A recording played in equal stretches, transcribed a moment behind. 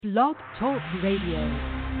Blog Talk Radio.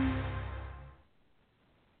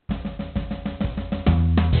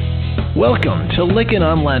 Welcome to Lykken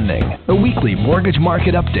on Lending, a weekly mortgage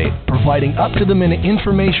market update providing up-to-the-minute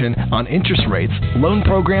information on interest rates, loan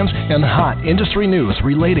programs, and hot industry news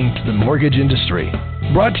relating to the mortgage industry.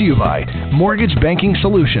 Brought to you by Mortgage Banking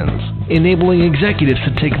Solutions, enabling executives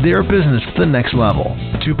to take their business to the next level.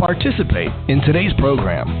 To participate in today's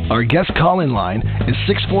program, our guest call-in line is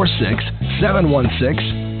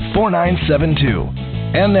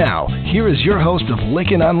 646-716-4972. And now, here is your host of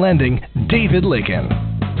Lykken on Lending, David Lykken.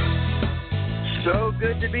 So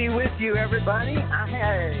good to be with you, everybody.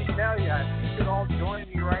 I tell you, you should all join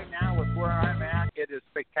me right now with where I'm at. It is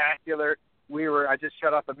spectacular. I just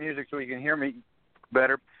shut off the music so you can hear me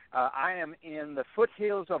better. I am in the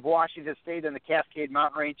foothills of Washington State in the Cascade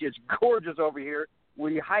Mountain Range. It's gorgeous over here.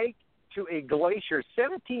 We hike to a glacier,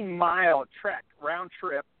 17-mile trek, round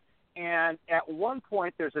trip, and at one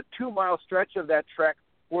point there's a 2-mile stretch of that trek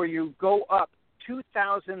where you go up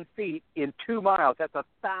 2,000 feet in 2 miles. That's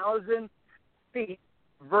 1,000 feet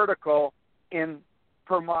vertical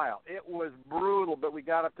per mile. It was brutal, but we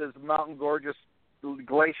got up this mountain gorgeous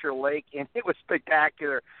glacier lake, and it was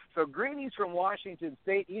spectacular. So greetings from Washington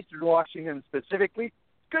State, Eastern Washington specifically.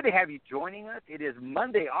 Good to have you joining us. It is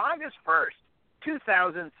Monday, August 1st,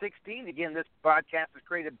 2016. Again, this podcast is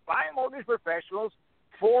created by mortgage professionals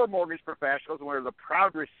for mortgage professionals, and we're the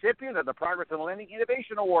proud recipient of the Progress in Lending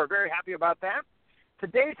Innovation Award. Very happy about that.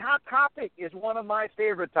 Today's hot topic is one of my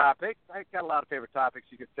favorite topics. I've got a lot of favorite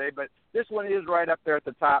topics, you could say, but this one is right up there at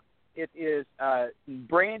the top. It is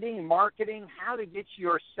branding, marketing, how to get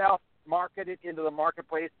yourself marketed into the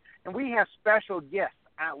marketplace. And we have special guests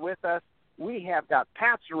out with us. We have got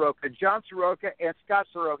Pat Seroka, John Seroka, and Scott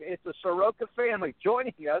Seroka. It's the Seroka family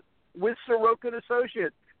joining us with Seroka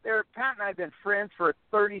Associates. Pat and I have been friends for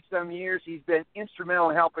 30-some years. He's been instrumental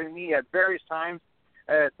in helping me at various times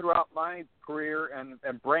throughout my career and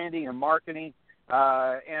branding and marketing.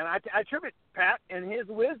 And I attribute Pat and his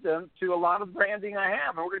wisdom to a lot of branding I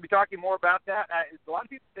have. And we're going to be talking more about that. A lot of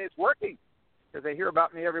people say it's working because they hear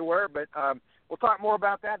about me everywhere. But we'll talk more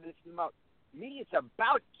about that. This is about me. It's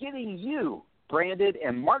about getting you branded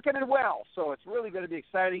and marketed well. So it's really going to be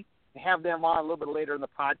exciting to have them on a little bit later in the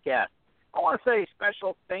podcast. I want to say a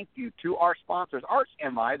special thank you to our sponsors, Arch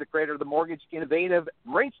MI, the creator of the Mortgage Innovative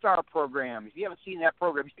Rate Star program. If you haven't seen that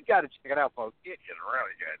program, you've got to check it out, folks. It is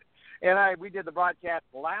really good. And we did the broadcast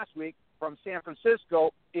last week from San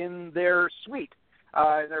Francisco in their suite,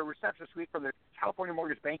 their reception suite from the California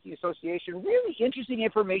Mortgage Banking Association. Really interesting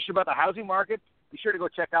information about the housing market. Be sure to go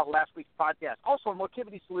check out last week's podcast. Also,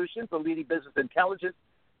 Motivity Solutions, the leading business intelligence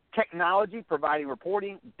technology, providing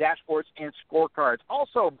reporting, dashboards, and scorecards.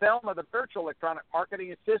 Also, Velma, the virtual electronic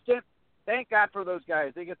marketing assistant. Thank God for those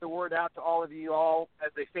guys. They get the word out to all of you all,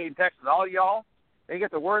 as they say in Texas, all y'all. They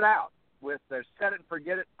get the word out with their set it and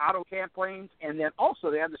forget it auto campaigns, and then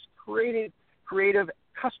also they have this creative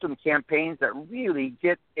custom campaigns that really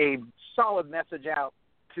get a solid message out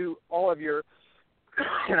to all of your,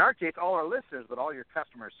 in our case, all our listeners, but all your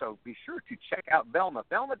customers. So be sure to check out Velma,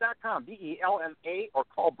 Velma.com, Velma, or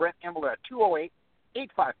call Brent Embler at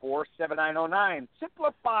 208-854-7909.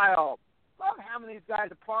 Simplifile. Love having these guys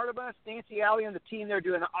a part of us. Nancy Alley and the team, they're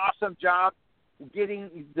doing an awesome job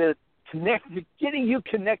getting you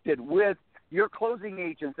connected with your closing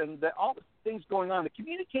agents and all the things going on. The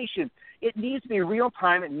communication, it needs to be real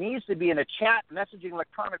time. It needs to be in a chat, messaging,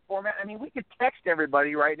 electronic format. I mean, we could text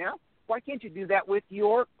everybody right now. Why can't you do that with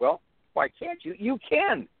why can't you? You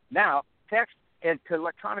can now text and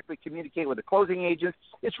electronically communicate with the closing agents.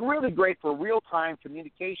 It's really great for real-time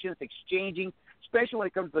communications, exchanging, especially when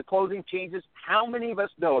it comes to the closing changes. How many of us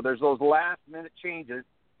know there's those last-minute changes,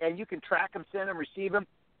 and you can track them, send them, receive them?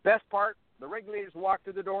 Best part, the regulators walk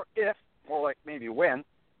through the door if, or like maybe when,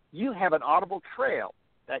 you have an audible trail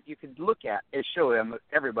that you can look at and show them,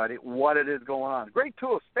 everybody, what it is going on. Great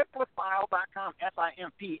tool, Simplifile.com,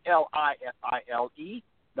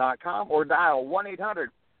 Simplifile.com, or dial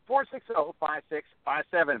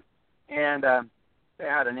 1-800-460-5657. And say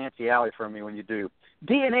hi to Nancy Alley for me when you do.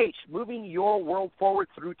 D&H, moving your world forward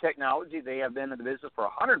through technology. They have been in the business for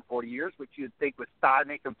 140 years, which you'd think would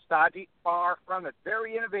make them stodgy. Far from it.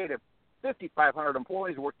 Very innovative. 5,500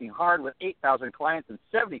 employees working hard with 8,000 clients in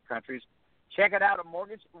 70 countries. Check it out at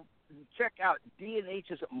check out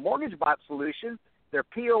D&H's Mortgage Bot solution. Their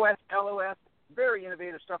POS, LOS, very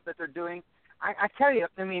innovative stuff that they're doing. I tell you,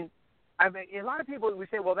 I mean, a lot of people, we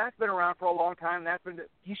say, well, that's been around for a long time.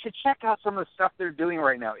 You should check out some of the stuff they're doing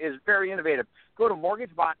right now. It is very innovative. Go to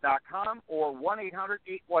mortgagebot.com or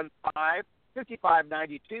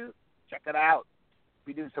 1-800-815-5592. Check it out.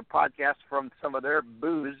 be doing some podcasts from some of their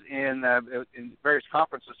booths in various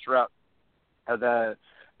conferences throughout the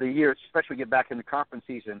year, especially get back into conference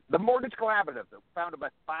season. The Mortgage Collaborative, founded by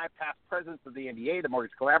 5 past presidents of the MBA, the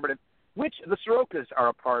Mortgage Collaborative, which the Serokas are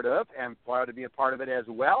a part of, and proud to be a part of it as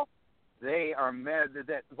well. They are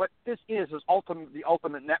that what this is the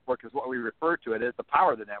ultimate network is what we refer to it as, the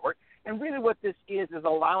power of the network. And really what this is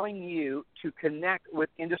allowing you to connect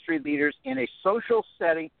with industry leaders in a social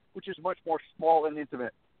setting, which is much more small and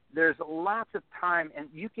intimate. There's lots of time, and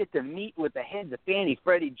you get to meet with the heads of Fannie,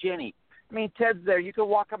 Freddie, Ginnie. I mean, Ted's there. You can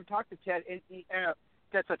walk up and talk to Ted. And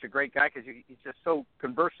Ted's such a great guy because he's just so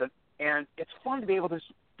conversant. And it's fun to be able to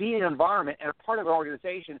be in an environment and a part of an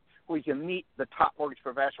organization where you can meet the top mortgage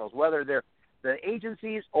professionals, whether they're the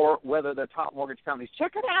agencies or whether they're top mortgage companies.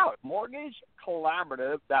 Check it out,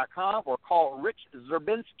 mortgagecollaborative.com, or call Rich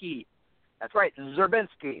Zerbinski. That's right,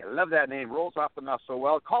 Zerbinski. I love that name. Rolls off the mouth so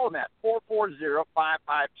well. Call him at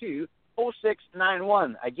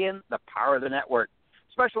 440-552-0691. Again, the power of the network.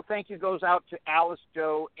 Special thank you goes out to Alice,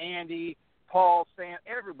 Joe, Andy, Paul, Sam,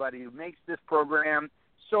 everybody who makes this program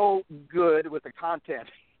so good with the content.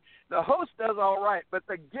 The host does all right, but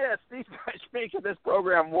the guests, these guys making this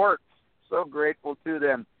program work. So grateful to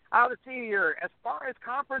them. Let's see here. As far as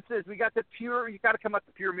conferences, we got the Pure. You got to come up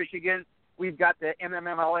to Pure, Michigan. We've got the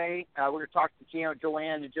MMMLA. We're going to talk to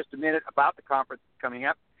Joanne in just a minute about the conference coming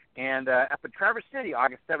up. And up in Traverse City,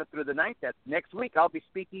 August 7th through the 9th. That's next week. I'll be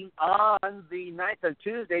speaking on the 9th on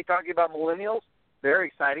Tuesday, talking about millennials. Very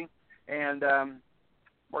exciting. And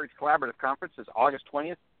Mortgage Collaborative Conference is August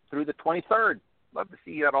 20th through the 23rd. Love to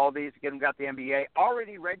see you at all these. Again, got the MBA.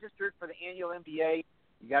 Already registered for the annual MBA.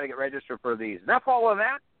 You got to get registered for these. Now, following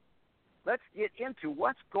that, let's get into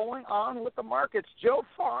what's going on with the markets. Joe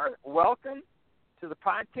Farr, welcome to the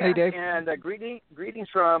podcast. Hey, Dave. And greetings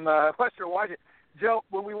from Western Washington. Joe,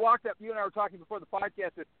 when we walked up, you and I were talking before the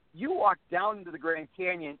podcast, you walked down into the Grand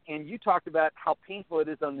Canyon, and you talked about how painful it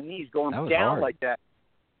is on the knees going down hard. like that.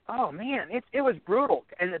 Oh, man, it was brutal.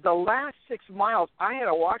 And the last 6 miles, I had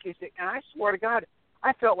a walking stick, and I swear to God,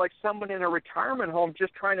 I felt like someone in a retirement home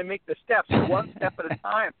just trying to make the steps one step at a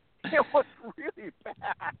time. It was really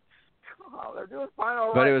bad. Oh, they're doing fine all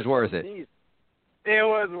right. But it was worth it. It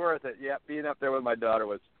was worth it. Yeah, being up there with my daughter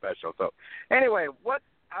was special. So, anyway, what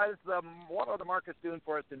are the markets doing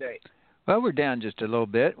for us today? Well, we're down just a little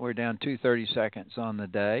bit. We're down 2/32 on the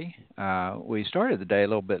day. We started the day a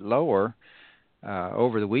little bit lower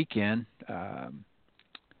over the weekend.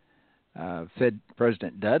 Fed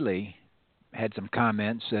President Dudley had some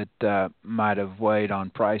comments that might have weighed on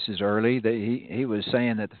prices early. He was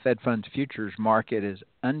saying that the Fed funds futures market is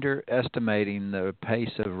underestimating the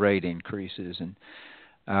pace of rate increases. And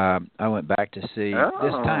I went back to see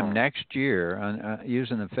this time next year,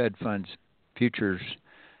 using the Fed funds futures,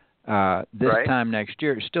 time next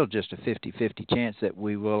year, it's still just a 50-50 chance that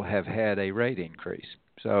we will have had a rate increase.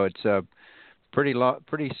 So it's pretty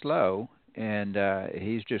slow, and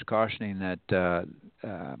he's just cautioning that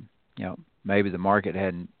maybe the market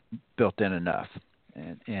hadn't built in enough,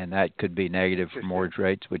 and that could be negative for mortgage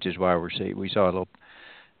rates, which is why we saw a little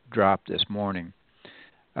drop this morning.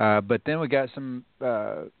 But then we got some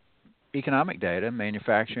economic data.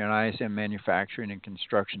 Manufacturing, ISM manufacturing and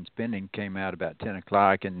construction spending came out about 10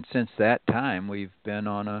 o'clock, and since that time we've been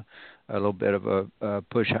on a little bit of a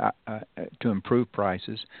push to improve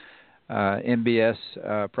prices. MBS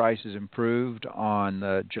prices improved on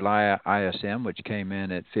the July ISM, which came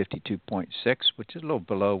in at 52.6, which is a little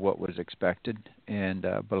below what was expected and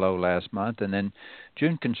below last month. And then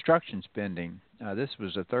June construction spending. This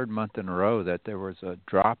was the third month in a row that there was a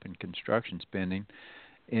drop in construction spending.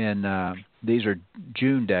 And these are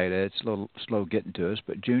June data. It's a little slow getting to us,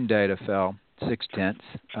 but June data fell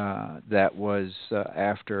 0.6. That was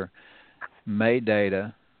after May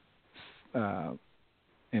data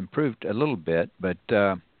improved a little bit, but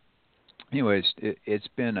anyways, it's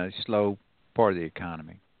been a slow part of the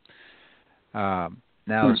economy. Now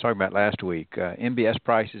let's talk about last week. MBS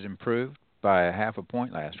prices improved by 0.5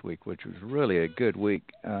 point last week, which was really a good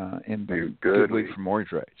week. Good week for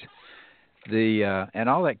mortgage rates. And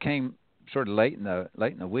all that came sort of late in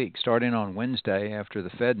the week, starting on Wednesday after the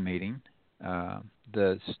Fed meeting.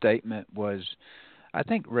 The statement was, I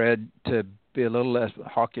think, read to be a little less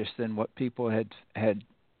hawkish than what people had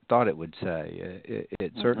thought it would say.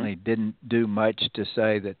 It certainly didn't do much to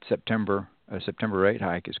say that a September rate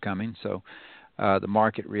hike is coming. So the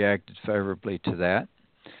market reacted favorably to that.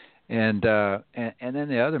 And then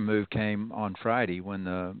the other move came on Friday when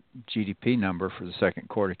the GDP number for the second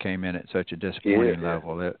quarter came in at such a disappointing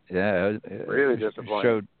level. It really disappointing.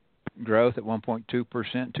 Showed growth at 1.2%,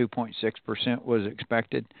 2.6% was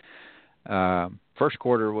expected. First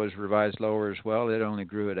quarter was revised lower as well. It only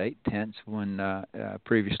grew at 0.8 when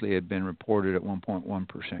previously it had been reported at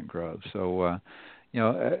 1.1% growth. So,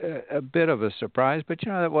 a bit of a surprise, but,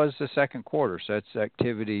 that was the second quarter. So that's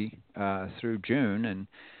activity through June, and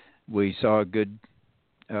we saw a good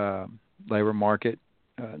labor market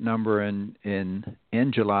number in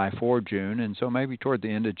July for June, and so maybe toward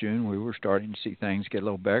the end of June we were starting to see things get a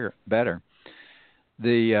little better.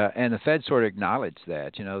 And the Fed sort of acknowledged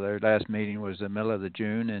that. Their last meeting was the middle of the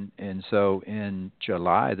June, and so in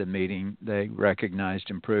July, the meeting, they recognized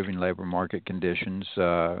improving labor market conditions,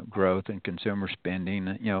 growth in consumer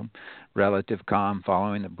spending, relative calm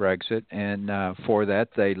following the Brexit, and for that,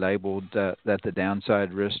 they labeled that the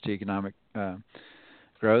downside risk to economic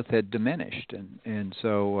growth had diminished, and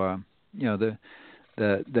so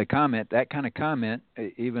the comment, that kind of comment,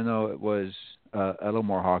 even though it was a little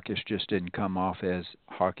more hawkish, just didn't come off as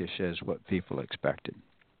hawkish as what people expected.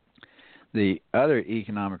 The other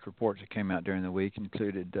economic reports that came out during the week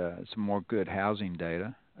included some more good housing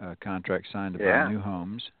data. Contracts signed to buy new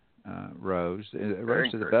homes rose. It rose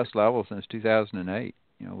to the best level since 2008.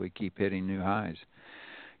 We keep hitting new highs.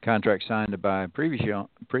 Contracts signed to buy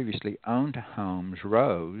previously owned homes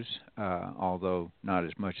rose, although not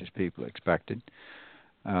as much as people expected.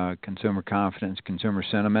 Consumer confidence, consumer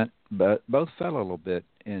sentiment, but both fell a little bit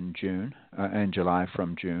in July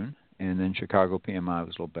from June, and then Chicago PMI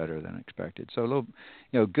was a little better than expected. So a little,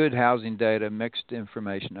 good housing data, mixed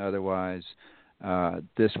information otherwise.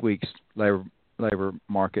 This week's labor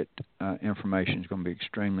market information is going to be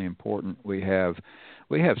extremely important. We have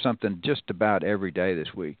something just about every day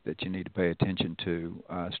this week that you need to pay attention to,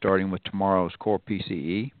 starting with tomorrow's core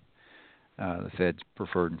PCE, the Fed's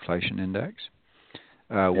preferred inflation index.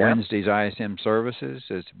 Wednesday's ISM services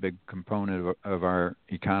is a big component of our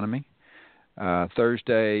economy.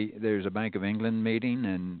 Thursday, there's a Bank of England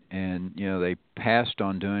meeting, and they passed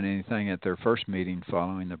on doing anything at their first meeting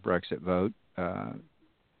following the Brexit vote.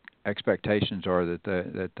 Expectations are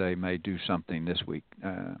that they may do something this week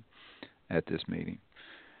at this meeting.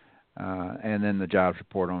 And then the jobs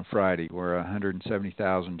report on Friday, where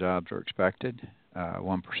 170,000 jobs are expected.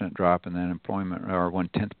 1% drop in the unemployment, or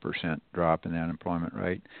 0.1% drop in the unemployment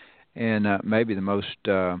rate, and maybe the most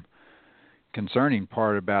concerning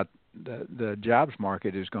part about the jobs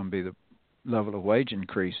market is going to be the level of wage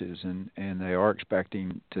increases, and they are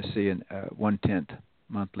expecting to see a 0.1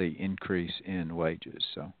 monthly increase in wages,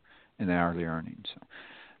 so in the hourly earnings.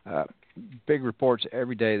 So, big reports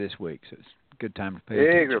every day this week, so it's a good time to pay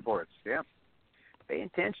attention. Big reports, yeah. Pay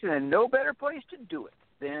attention, and no better place to do it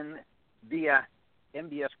than via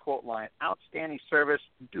MBS Quote Line. Outstanding service,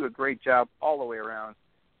 do a great job all the way around,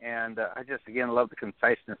 and I just, again, love the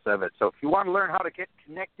conciseness of it. So if you want to learn how to get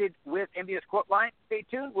connected with MBS Quote Line, stay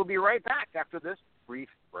tuned. We'll be right back after this brief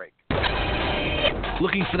break.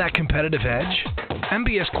 Looking for that competitive edge?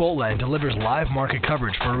 MBS QuoteLine delivers live market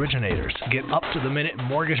coverage for originators. Get up-to-the-minute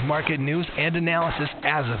mortgage market news and analysis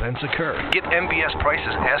as events occur. Get MBS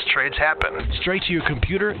prices as trades happen. Straight to your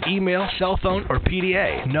computer, email, cell phone, or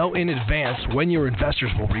PDA. Know in advance when your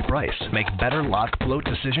investors will reprice. Make better lock float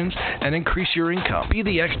decisions and increase your income. Be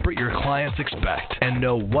the expert your clients expect. And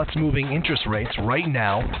know what's moving interest rates right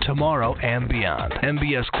now, tomorrow, and beyond.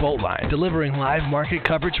 MBS QuoteLine, delivering live market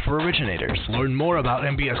coverage for originators. Learn more about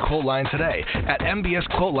MBS QuoteLine today at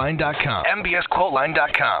MBSQuoteline.com.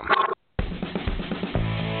 MBSQuoteline.com.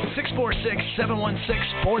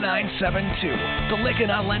 646-716-4972. The Lykken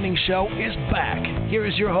on Lending Show is back. Here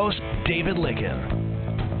is your host, David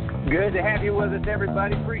Lykken. Good to have you with us,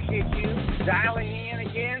 everybody. Appreciate you dialing in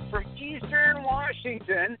again from Eastern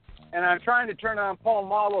Washington. And I'm trying to turn on Paul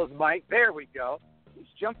Muolo's mic. There we go. He's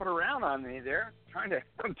jumping around on me there. I'm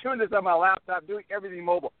doing this on my laptop, doing everything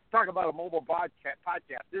mobile. Talk about a mobile podcast.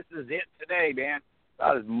 This is it today, man.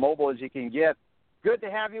 About as mobile as you can get. Good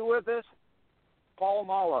to have you with us. Paul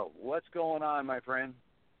Muolo, what's going on, my friend?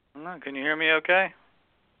 Can you hear me okay?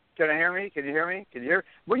 Can you hear me?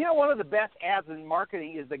 Well, one of the best ads in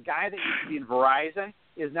marketing is the guy that used to be in Verizon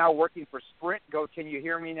is now working for Sprint. Can you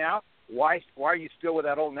hear me now? Why are you still with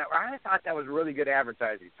that old network? I thought that was really good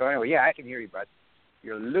advertising. So anyway, yeah, I can hear you, bud.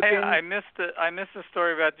 You're looking. Hey, I missed the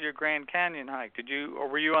story about your Grand Canyon hike.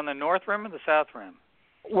 Were you on the North Rim or the South Rim?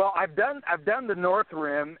 Well, I've done the North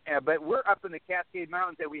Rim, but we're up in the Cascade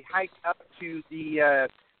Mountains, and we hiked up to the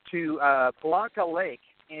Blanca Lake,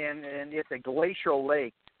 and it's a glacial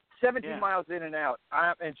lake, 17 miles in and out.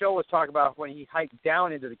 And Joe was talking about when he hiked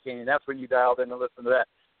down into the canyon. That's when you dialed in to listen to that.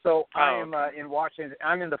 So I am in Washington.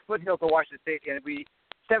 I'm in the foothills of Washington State, and we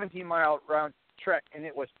 17-mile round trek, and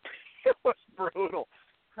it was brutal.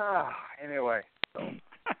 Anyway, so it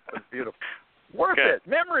was beautiful. Worth it.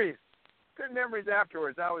 Memories. good memories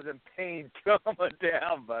afterwards. I was in pain coming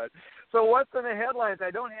down, bud. So what's in the headlines?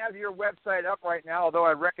 I don't have your website up right now, although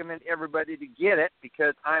I recommend everybody to get it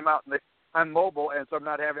because I'm mobile, and so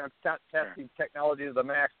I'm testing technology to the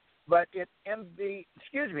max. But it's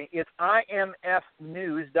it's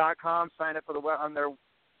imfnews.com. Sign up for the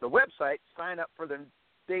website. Sign up for the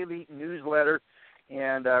daily newsletter,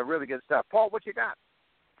 and really good stuff. Paul, what you got?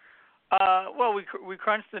 Well, we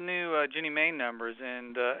crunched the new Ginnie Mae numbers,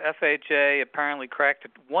 and FHA apparently cracked the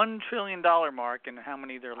 $1 trillion mark in how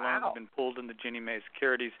many of their loans have been pulled into Ginnie Mae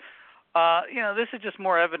securities. This is just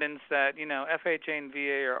more evidence that, FHA and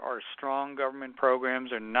VA are strong government programs.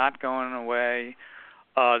 They're not going away.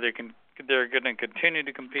 They're going to continue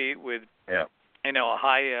to compete with, high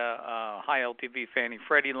LTV Fannie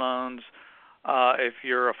Freddie loans. If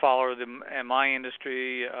you're a follower of the MI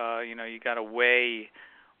industry, you got to weigh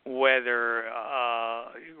whether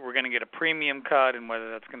we're going to get a premium cut and whether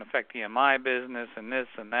that's going to affect the MI business and this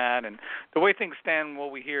and that. And the way things stand, what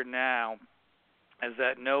we hear now is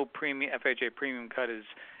that no FHA premium cut is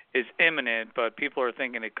imminent, but people are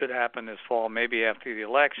thinking it could happen this fall, maybe after the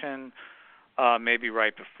election, maybe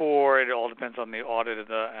right before. It all depends on the audit of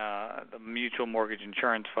the Mutual Mortgage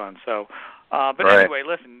Insurance Fund. So, Anyway,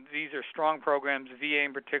 listen, these are strong programs. VA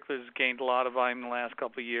in particular has gained a lot of volume in the last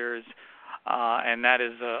couple of years. And that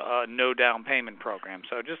is a no down payment program.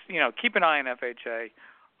 So just, keep an eye on FHA,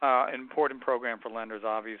 an important program for lenders,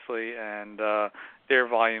 obviously, and their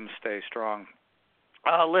volumes stay strong.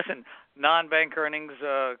 Listen, non-bank earnings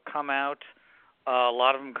come out. A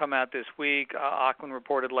lot of them come out this week. Ocwen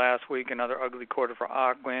reported last week, another ugly quarter for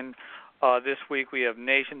Ocwen. This week we have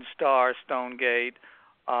NationStar, Stonegate,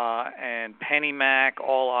 and PennyMac.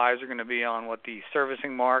 All eyes are going to be on what the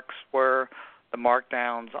servicing marks were. The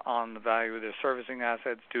markdowns on the value of their servicing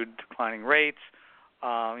assets due to declining rates.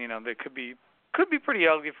 They could be pretty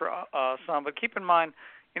ugly for some. But keep in mind,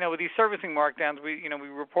 with these servicing markdowns, we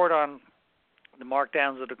report on the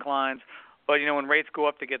markdowns, the declines. But when rates go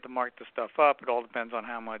up, they get to mark the stuff up. It all depends on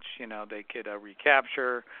how much they could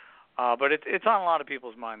recapture. But it's on a lot of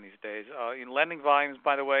people's mind these days. Lending volumes,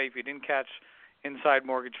 by the way, if you didn't catch Inside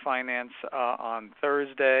Mortgage Finance on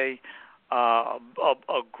Thursday. A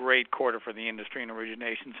great quarter for the industry in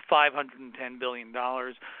originations, $510 billion,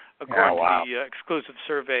 according to the exclusive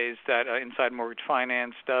surveys that Inside Mortgage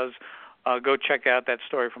Finance does. Go check out that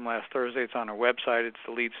story from last Thursday. It's on our website. It's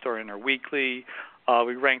the lead story in our weekly.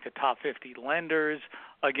 We ranked the top 50 lenders.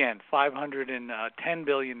 Again, $510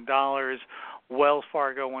 billion. Wells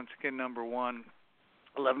Fargo, once again, number one,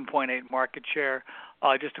 11.8 market share.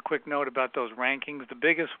 Just a quick note about those rankings.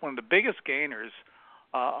 One of the biggest gainers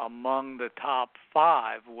among the top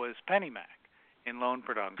five was PennyMac in loan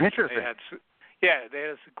production. Interesting. They had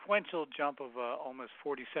a sequential jump of almost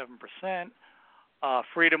 47%.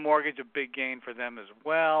 Freedom Mortgage, a big gain for them as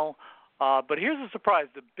well. But here's a surprise.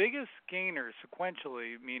 The biggest gainer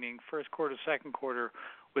sequentially, meaning first quarter, second quarter,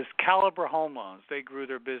 was Caliber Home Loans. They grew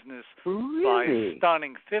their business by a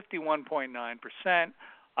stunning 51.9%.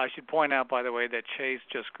 I should point out, by the way, that Chase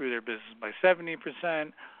just grew their business by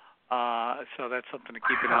 70%. So that's something to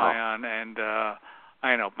keep an eye on. And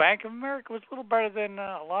I know Bank of America was a little better than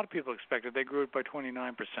a lot of people expected. They grew it by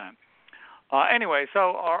 29%. Anyway,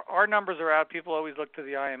 so our numbers are out. People always look to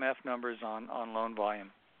the IMF numbers on loan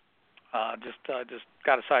volume. Just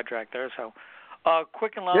got a sidetrack there. So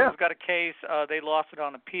Quicken Loans has got a case. They lost it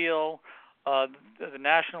on appeal. The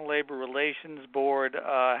National Labor Relations Board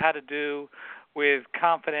had to do with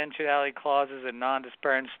confidentiality clauses and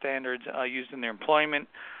non-disparagement standards used in their employment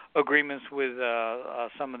agreements with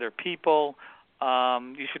some of their people.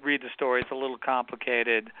 You should read the story. It's a little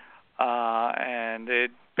complicated, and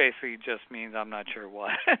it basically just means I'm not sure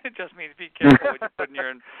what. It just means be careful what you put in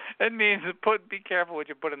your. It means be careful what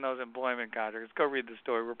you put in those employment contracts. Go read the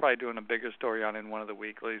story. We're probably doing a bigger story on it in one of the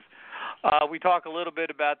weeklies. We talk a little bit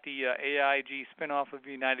about the AIG spinoff of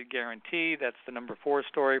United Guarantee. That's the number 4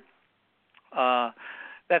 story.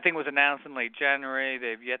 That thing was announced in late January.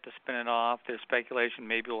 They've yet to spin it off. There's speculation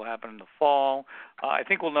maybe it will happen in the fall. I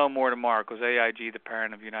think we'll know more tomorrow because AIG, the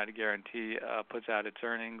parent of United Guarantee, puts out its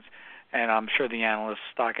earnings, and I'm sure the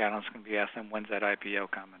stock analysts can be asking when's that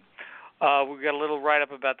IPO coming. We've got a little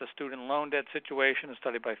write-up about the student loan debt situation, a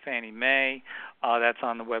study by Fannie Mae. That's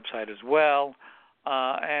on the website as well.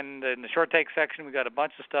 And in the short take section, we got a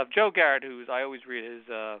bunch of stuff. Joe Garrett, I always read his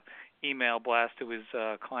email blast to his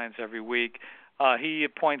clients every week. He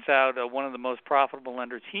points out one of the most profitable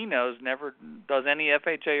lenders he knows never does any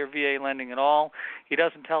FHA or VA lending at all. He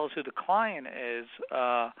doesn't tell us who the client is,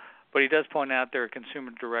 but he does point out they're a consumer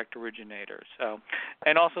direct originator. So,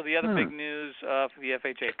 and also the other big news for the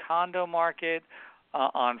FHA condo market,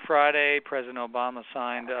 On Friday, President Obama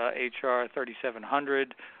signed H.R.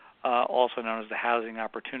 3700, also known as the Housing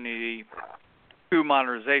Opportunity Through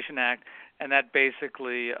Modernization Act, and that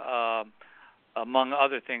basically, among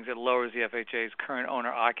other things, it lowers the FHA's current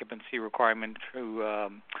owner occupancy requirement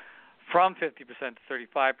from 50% to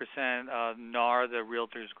 35%. NAR, the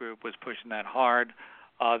Realtors Group, was pushing that hard.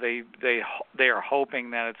 They are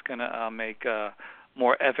hoping that it's going to make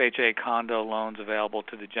more FHA condo loans available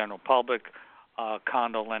to the general public.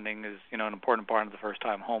 Condo lending is, an important part of the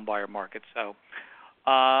first-time home buyer market. So,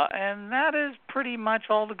 and that is pretty much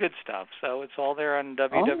all the good stuff. So it's all there on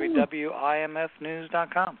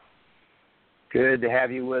www.imfnews.com. Good to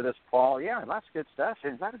have you with us, Paul. Yeah, lots of good stuff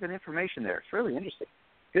and a lot of good information there. It's really interesting.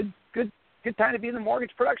 Good time to be in the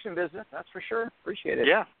mortgage production business. That's for sure. Appreciate it.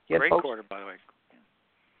 Yeah, great folks. Quarter, by the way.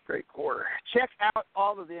 Great quarter. Check out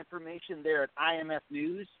all of the information there at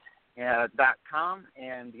imfnews.com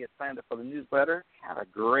and get signed up for the newsletter. Have a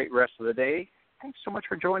great rest of the day. Thanks so much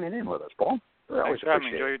for joining in with us, Paul. Thanks for having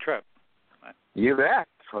me. Enjoy your trip. Bye. You bet.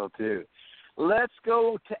 Well, too. Let's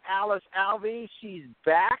go to Alice Alvey. She's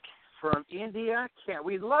back from India.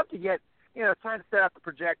 We'd love to get, trying to set up the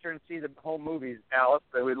projector and see the whole movies, Alice,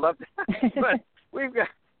 but we'd love to. But we've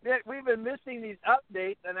been missing these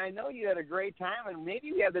updates, and I know you had a great time, and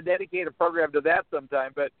maybe we have to dedicate a program to that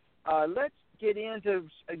sometime. But let's get into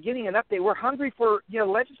getting an update. We're hungry for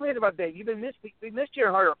legislative update. We missed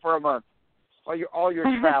you for a month. All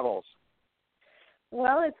your travels.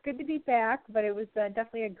 Well, it's good to be back, but it was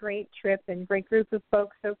definitely a great trip and great group of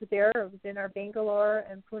folks over there. It was in our Bangalore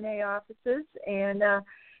and Pune offices, and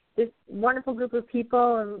this wonderful group of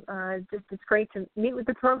people, and it's great to meet with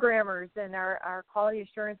the programmers and our quality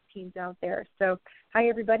assurance teams out there. So, hi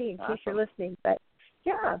everybody, in case you're listening. But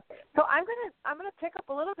yeah, so I'm gonna pick up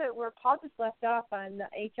a little bit where Paul just left off on the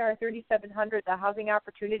HR 3700, the Housing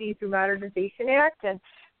Opportunity Through Modernization Act, and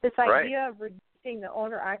this idea of reducing the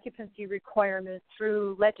owner occupancy requirement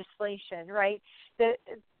through legislation, right? The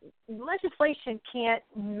legislation can't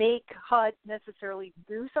make HUD necessarily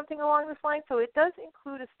do something along this line, so it does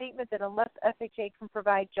include a statement that unless FHA can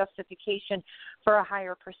provide justification for a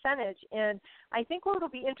higher percentage. And I think what will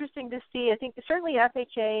be interesting to see, I think certainly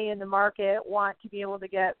FHA and the market want to be able to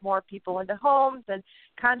get more people into homes, and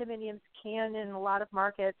condominiums can, in a lot of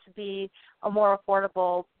markets, be a more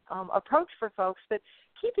affordable approach for folks. But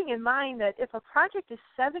keeping in mind that if a project is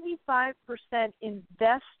 75%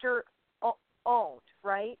 investor owned,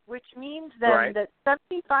 right, which means then that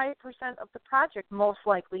 75% of the project most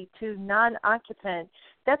likely to non-occupant,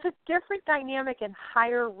 that's a different dynamic and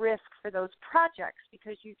higher risk for those projects,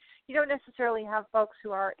 because you don't necessarily have folks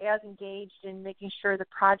who are as engaged in making sure the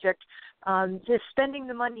project is spending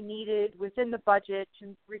the money needed within the budget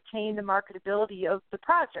to retain the marketability of the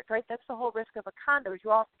project, right? That's the whole risk of a condo, is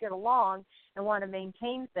you all have to get along and want to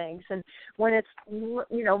maintain things. And when it's,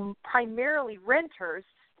 primarily renters,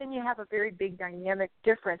 then you have a very big dynamic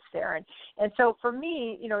difference there. And so for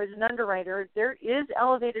me, as an underwriter, there is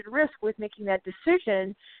elevated risk with making that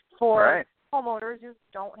decision for homeowners who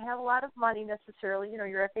don't have a lot of money necessarily.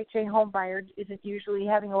 Your FHA home buyer isn't usually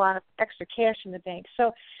having a lot of extra cash in the bank.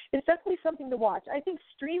 So it's definitely something to watch. I think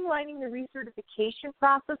streamlining the recertification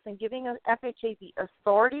process and giving FHA the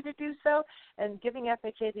authority to do so and giving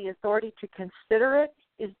FHA the authority to consider it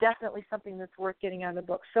is definitely something that's worth getting on the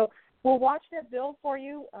books. So we'll watch that bill for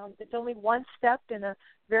you. It's only one step in a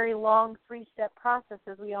very long 3-step process,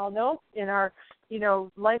 as we all know, in our,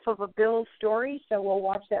 life of a bill story. So we'll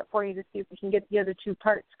watch that for you to see if we can get the other 2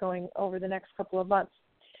 parts going over the next couple of months.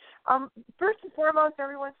 First and foremost,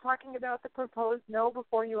 everyone's talking about the proposed Know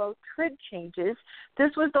Before You Owe TRID changes.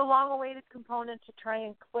 This was the long-awaited component to try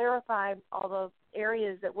and clarify all the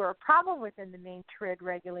areas that were a problem within the main TRID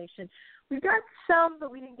regulation. We've got some,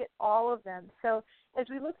 but we didn't get all of them. So as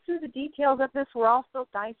we look through the details of this, we're also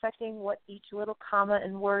dissecting what each little comma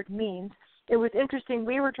and word means. It was interesting.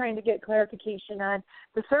 We were trying to get clarification on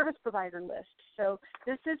the service provider list. So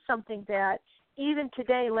this is something that even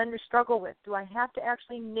today lenders struggle with. Do I have to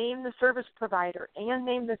actually name the service provider and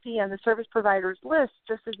name the fee on the service provider's list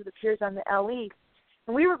just as it appears on the LE?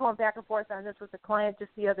 And we were going back and forth on this with a client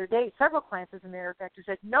just the other day, several clients, as a matter of fact, who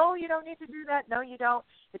said, no, you don't need to do that. No, you don't.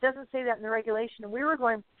 It doesn't say that in the regulation. And we were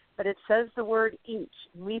going, but it says the word each,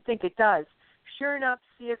 and we think it does. Sure enough,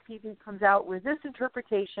 CFPB comes out with this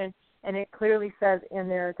interpretation, and it clearly says in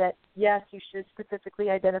there that, yes, you should specifically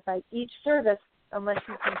identify each service unless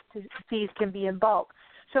you think fees can be in bulk.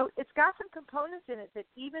 So it's got some components in it that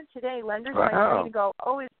even today lenders might need to go,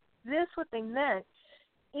 oh, is this what they meant?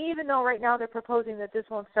 Even though right now they're proposing that this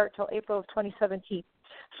won't start till April of 2017.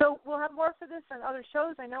 So we'll have more for this on other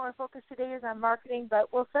shows. I know our focus today is on marketing,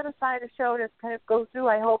 but we'll set aside a show to kind of go through,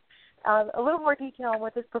 I hope, a little more detail on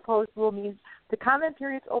what this proposed rule means. The comment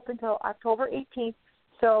period's open until October 18th,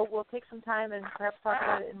 so we'll take some time and perhaps talk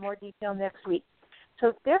about it in more detail next week.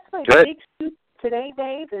 So that's my big scoop today,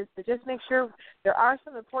 Dave, is to just make sure there are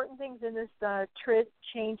some important things in this TRID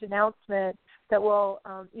change announcement that will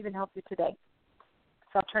even help you today.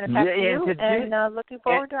 So I'll turn it back to you, and looking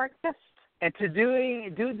forward to our guest. And to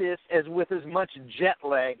do this with as much jet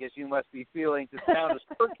lag as you must be feeling to sound as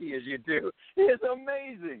perky as you do is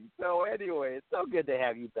amazing. So anyway, it's so good to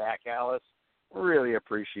have you back, Alice. Really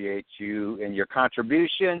appreciate you and your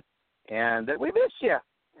contribution, and that we miss you.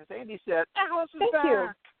 As Andy said, Alice is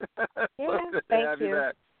back. So yeah, good to have you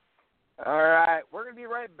back. All right, we're going to be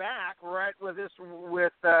right back with this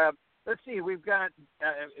with. Let's see, we've got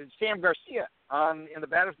Sam Garcia in the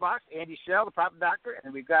batter's box, Andy Schell, the prop doctor,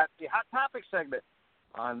 and we've got the Hot Topic segment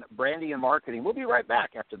on branding and marketing. We'll be right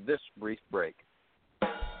back after this brief break.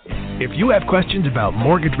 If you have questions about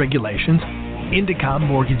mortgage regulations, Indecomm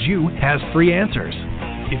Mortgage U has free answers.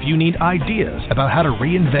 If you need ideas about how to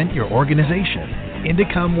reinvent your organization,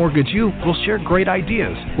 Indecomm Mortgage U will share great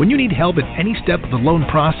ideas. When you need help at any step of the loan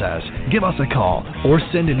process, give us a call or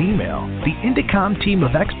send an email. The Indecomm team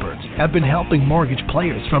of experts have been helping mortgage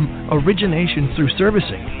players from origination through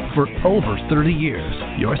servicing for over 30 years.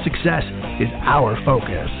 Your success is our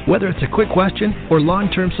focus. Whether it's a quick question or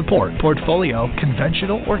long-term support, portfolio,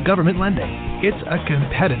 conventional, or government lending, it's a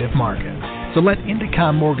competitive market. So let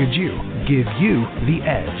Indecomm Mortgage U give you the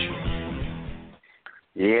edge.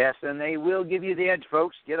 Yes, and they will give you the edge,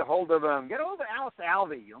 folks. Get a hold of them. Get a hold of Alice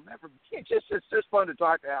Alvey. You'll never. It's just fun to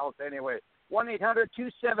talk to Alice anyway.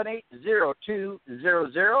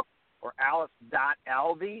 1-800-278-0200 or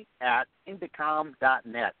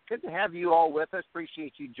alice.alvey@indecomm.net. Good to have you all with us.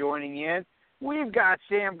 Appreciate you joining in. We've got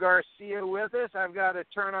Sam Garcia with us. I've got to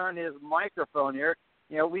turn on his microphone here.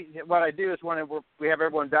 You know, what I do is when we have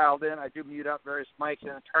everyone dialed in, I do mute up various mics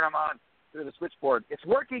and turn them on through the switchboard. It's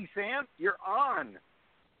working, Sam. You're on.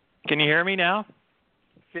 Can you hear me now?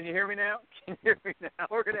 Can you hear me now? Can you hear me now?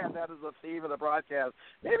 We're going to have that as a theme of the broadcast.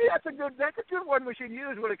 Maybe that's a good one we should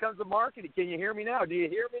use when it comes to marketing. Can you hear me now? Do you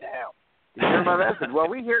hear me now? Do you hear my message? Well,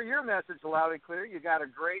 we hear your message loud and clear. You got a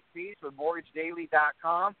great piece with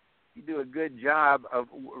MortgageDaily.com. You do a good job of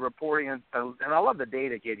reporting, and I love the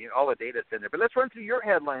data, getting all the data that's in there. But let's run through your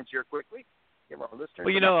headlines here quickly. Well,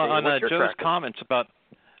 you know, on Joe's comments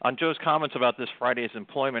about this Friday's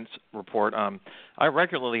employment report, I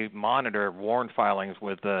regularly monitor warrant filings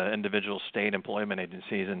with individual state employment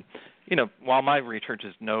agencies, and you know, while my research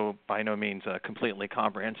is by no means completely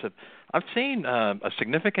comprehensive, I've seen a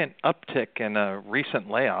significant uptick in recent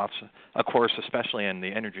layoffs, of course, especially in the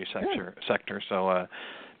energy sector. So.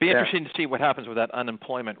 Be interesting to see what happens with that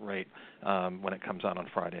unemployment rate when it comes out on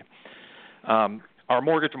Friday. Our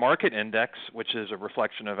mortgage market index, which is a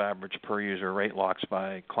reflection of average per-user rate locks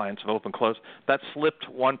by clients of open close, that slipped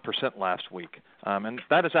 1% last week, and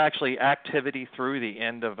that is actually activity through the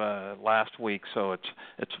end of last week. So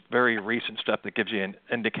it's very recent stuff that gives you an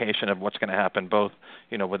indication of what's going to happen, both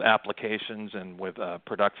with applications and with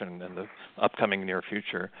production in the upcoming near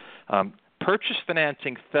future. Purchase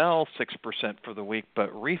financing fell 6% for the week,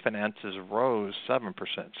 but refinances rose 7%.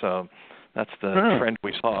 So that's the trend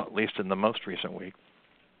we saw, at least in the most recent week.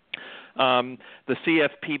 The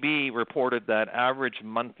CFPB reported that average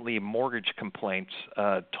monthly mortgage complaints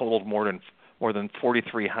totaled more than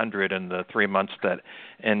 4,300 in the 3 months that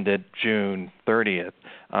ended June 30th,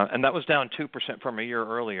 and that was down 2% from a year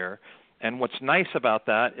earlier. And what's nice about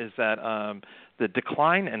that is that the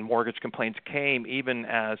decline in mortgage complaints came even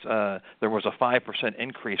as there was a 5%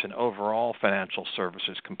 increase in overall financial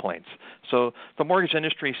services complaints. So the mortgage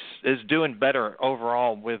industry is doing better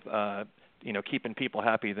overall with keeping people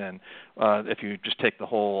happy than if you just take the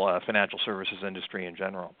whole financial services industry in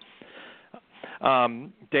general.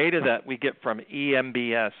 Data that we get from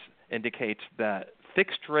EMBS indicates that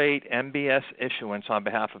fixed-rate MBS issuance on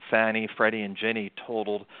behalf of Fannie, Freddie, and Ginnie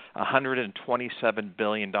totaled $127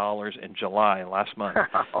 billion in July last month.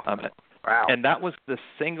 Wow. And that was the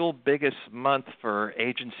single biggest month for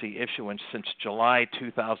agency issuance since July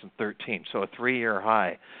 2013, so a 3-year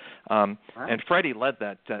high. Wow. And Freddie led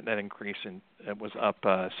that increase, and it was up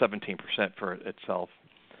 17% for itself.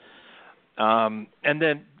 And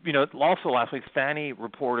then, also last week, Fannie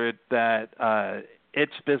reported that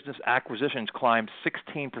its business acquisitions climbed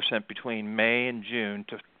 16% between May and June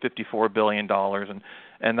to $54 billion,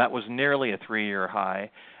 and that was nearly a 3-year high.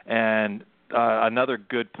 And another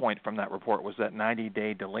good point from that report was that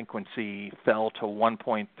 90-day delinquency fell to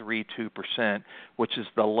 1.32%, which is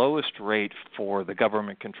the lowest rate for the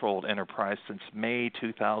government-controlled enterprise since May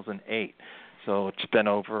 2008. So it's been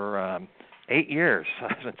over 8 years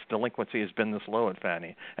since delinquency has been this low at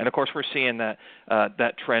Fannie. And, of course, we're seeing that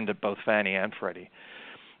trend at both Fannie and Freddie.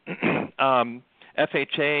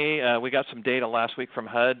 FHA, we got some data last week from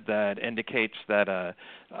HUD that indicates that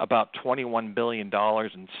about $21 billion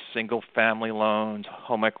in single-family loans,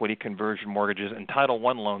 home equity conversion mortgages, and Title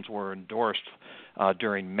I loans were endorsed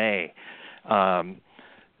during May.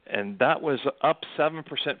 And that was up 7%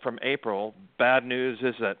 from April. Bad news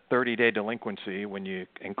is that 30-day delinquency, when you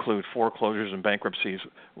include foreclosures and bankruptcies,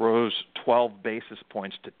 rose 12 basis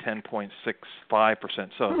points to 10.65%.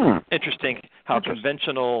 So interesting how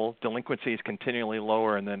conventional delinquency is continually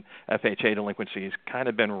lower, and then FHA delinquency has kind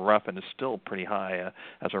of been rough and is still pretty high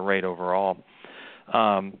as a rate overall.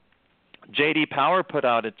 J.D. Power put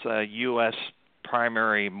out its U.S.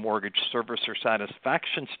 primary mortgage servicer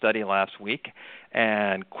satisfaction study last week,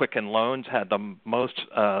 and Quicken Loans had the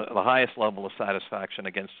highest level of satisfaction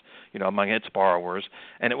among its borrowers,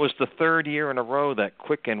 and it was the third year in a row that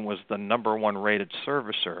Quicken was the number one rated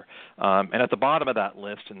servicer. And at the bottom of that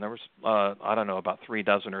list, and there was about 3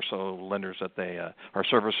 dozen or so lenders that they or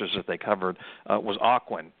servicers that they covered, was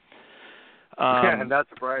Ocwen. Not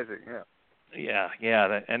surprising, yeah.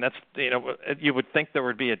 Yeah, and that's you would think there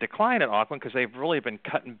would be a decline at Ocwen because they've really been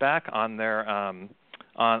cutting back on their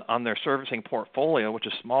on their servicing portfolio, which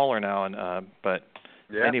is smaller now.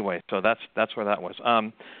 Anyway, so that's where that was.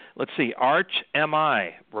 Let's see. Arch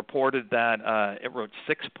MI reported that it wrote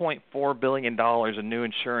 $6.4 billion in new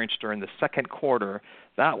insurance during the second quarter.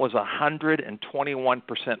 That was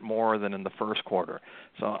 121% more than in the first quarter.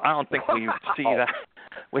 So I don't think we see that.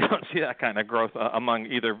 We don't see that kind of growth among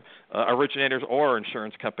either originators or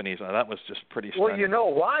insurance companies. That was just pretty stunning. Well, you know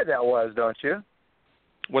why that was, don't you?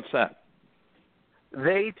 What's that?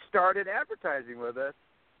 They started advertising with us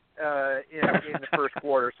in the first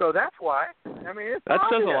quarter, so that's why. I mean, it's that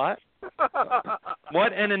obvious. says a lot.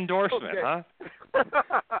 What an endorsement, huh?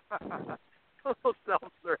 A little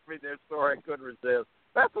self-serving there, sorry, I couldn't resist.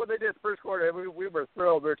 That's what they did the first quarter. We were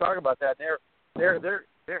thrilled. We were talking about that. They are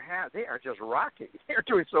just rocking. They're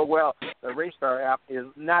doing so well. The RateStar app is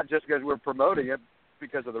not just because we're promoting it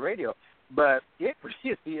because of the radio, but it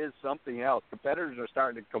really is something else. Competitors are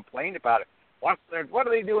starting to complain about it. What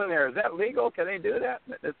are they doing there? Is that legal? Can they do that?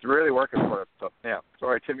 It's really working for us. So, yeah,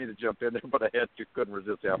 sorry, Timmy, to jump in there, but I couldn't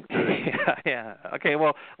resist the opportunity. Yeah. Okay,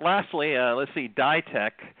 well, lastly, let's see.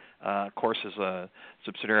 Dytech, of course, is a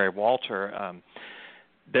subsidiary of Walter.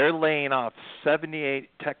 They're laying off 78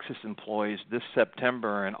 Texas employees this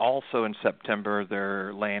September, and also in September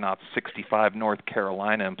they're laying off 65 North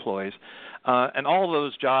Carolina employees. And all of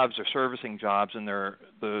those jobs are servicing jobs, and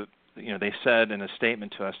they said in a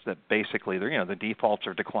statement to us that basically the defaults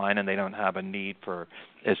are declining and they don't have a need for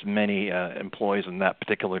as many employees in that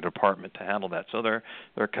particular department to handle that. So they're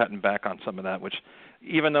cutting back on some of that, which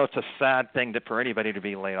even though it's a sad thing for anybody to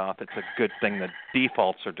be laid off, it's a good thing that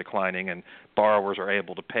defaults are declining and borrowers are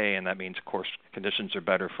able to pay, and that means, of course, conditions are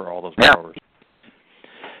better for all those borrowers.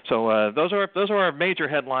 So those are our major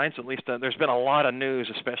headlines. At least there's been a lot of news,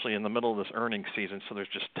 especially in the middle of this earnings season. So there's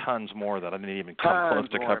just tons more that I didn't even come close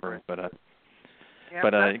to covering. But go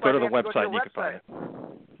to the website and you can find it.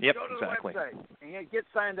 Yep, go to exactly. The website and get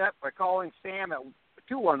signed up by calling Sam at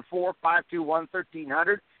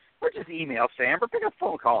 214-521-1300, or just email Sam or pick up a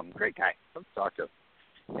phone call. Great guy. Let's talk to him.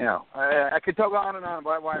 I could talk on and on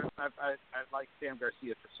about why I like Sam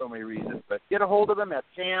Garcia for so many reasons, but get a hold of him at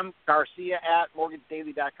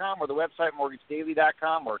samgarcia@mortgagedaily.com or the website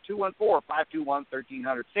mortgagedaily.com or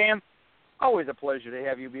 214-521-1300. Sam, always a pleasure to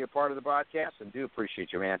have you be a part of the broadcast, and do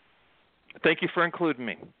appreciate you, man. Thank you for including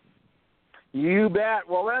me. You bet.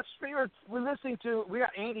 Well, we're listening to, we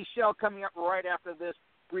got Andy Schell coming up right after this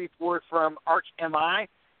brief word from Arch MI.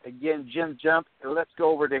 Again, Jim Jump. Let's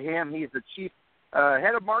go over to him. He's the chief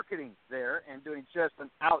head of marketing there and doing just an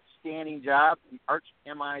outstanding job. Arch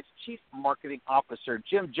MI's chief marketing officer,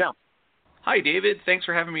 Jim Jump. Hi, David. Thanks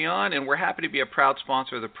for having me on, and we're happy to be a proud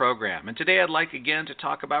sponsor of the program. And today I'd like again to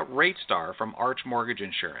talk about RateStar from Arch Mortgage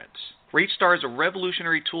Insurance. RateStar is a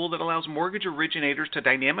revolutionary tool that allows mortgage originators to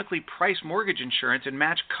dynamically price mortgage insurance and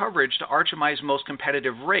match coverage to Arch MI's most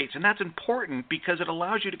competitive rates. And that's important because it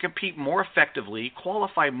allows you to compete more effectively,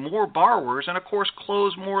 qualify more borrowers, and, of course,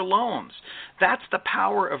 close more loans. That's the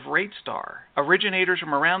power of RateStar. Originators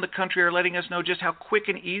from around the country are letting us know just how quick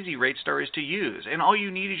and easy RateStar is to use. And all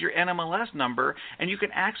you need is your NMLS number, and you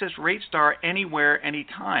can access RateStar anywhere,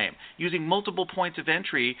 anytime, using multiple points of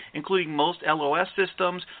entry, including most LOS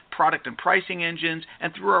systems, product product and pricing engines,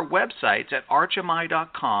 and through our websites at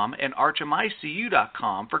archmi.com and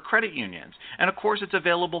archmicu.com for credit unions. And of course, it's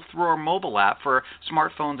available through our mobile app for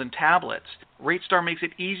smartphones and tablets. RateStar makes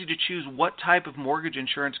it easy to choose what type of mortgage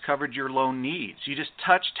insurance coverage your loan needs. You just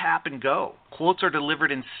touch, tap, and go. Quotes are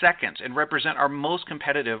delivered in seconds and represent our most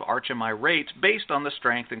competitive RHMI rates based on the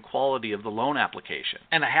strength and quality of the loan application.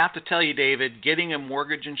 And I have to tell you, David, getting a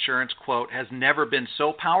mortgage insurance quote has never been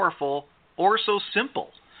so powerful or so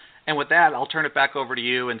simple. And with that, I'll turn it back over to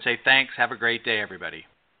you and say thanks. Have a great day, everybody.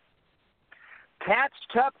 Tap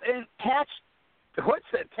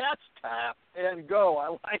and go. I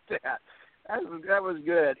like that. That was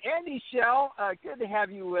good. Andy Schell, good to have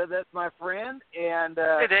you with us, my friend. And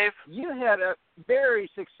hey, Dave. You had a very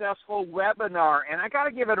successful webinar, and I got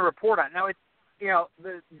to give it a report on. Now,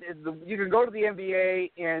 you can go to the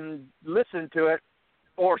MBA and listen to it,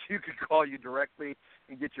 or you could call you directly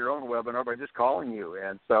and get your own webinar by just calling you.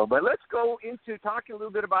 And so, but let's go into talking a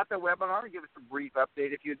little bit about the webinar and give us a brief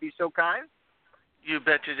update, if you'd be so kind. You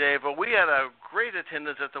betcha, Dave. Well, we had a great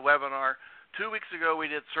attendance at the webinar. 2 weeks ago, we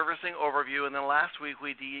did servicing overview, and then last week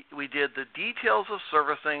we did the details of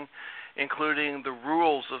servicing, including the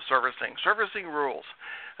rules of servicing. Servicing rules,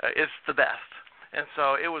 it's the best, and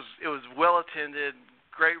so it was well attended,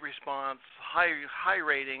 great response, high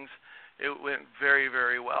ratings. It went very,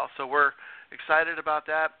 very well. So we're excited about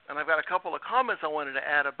that, and I've got a couple of comments I wanted to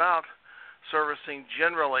add about servicing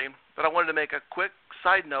generally, but I wanted to make a quick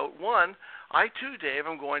side note. One, I too, Dave,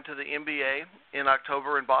 am going to the MBA in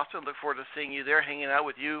October in Boston. Look forward to seeing you there, hanging out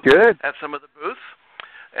with you at some of the booths.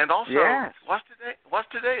 And also, what's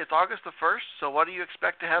today? It's August the 1st, so what do you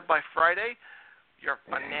expect to have by Friday? Your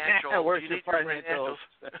financials. Where's your financials?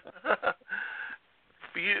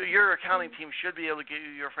 Your accounting team should be able to get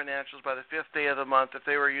you your financials by the 5th day of the month. If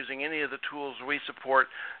they were using any of the tools we support,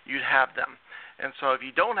 you'd have them. And so if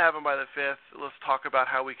you don't have them by the 5th, let's talk about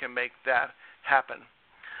how we can make that happen.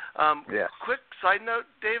 Quick side note,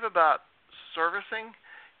 Dave, about servicing.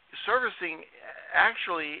 Servicing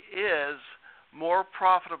actually is more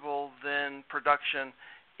profitable than production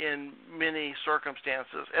in many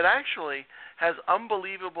circumstances. It actually has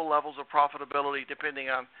unbelievable levels of profitability depending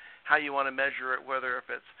on how you want to measure it, whether if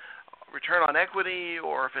it's return on equity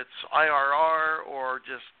or if it's IRR or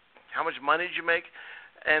just how much money did you make.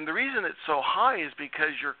 And the reason it's so high is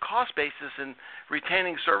because your cost basis in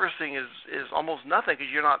retaining servicing is almost nothing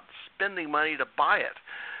because you're not spending money to buy it.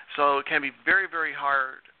 So it can be very, very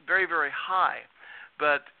hard, very, very high.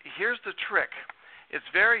 But here's the trick. It's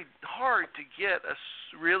very hard to get a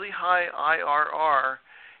really high IRR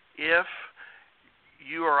if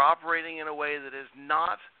you are operating in a way that is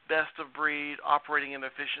not best of breed, operating in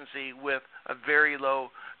efficiency with a very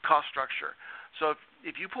low cost structure. So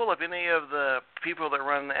if you pull up any of the people that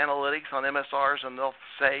run analytics on MSRs and they'll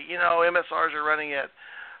say, MSRs are running at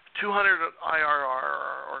 200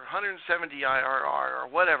 IRR or 170 IRR or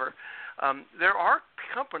whatever, there are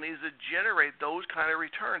companies that generate those kind of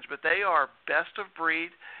returns, but they are best of breed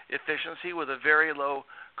efficiency with a very low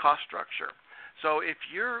cost structure. So if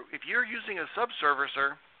you're using a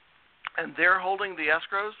subservicer and they're holding the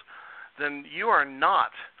escrows, then you are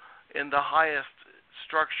not in the highest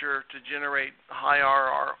structure to generate high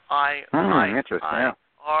IRR.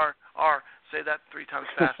 Say that 3 times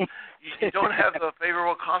fast. You don't have the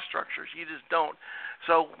favorable cost structures. You just don't.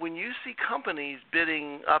 So when you see companies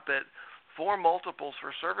bidding up at 4 multiples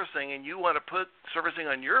for servicing and you want to put servicing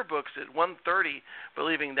on your books at 130,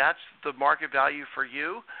 believing that's the market value for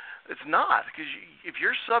you, it's not. Because if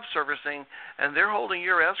you're subservicing and they're holding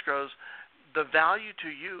your escrows, the value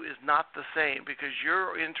to you is not the same because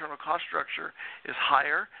your internal cost structure is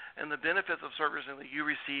higher and the benefits of servicing that you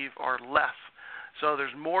receive are less. So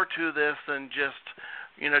there's more to this than just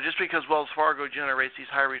because Wells Fargo generates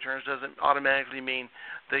these high returns doesn't automatically mean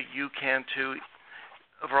that you can too,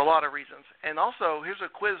 for a lot of reasons. And also, here's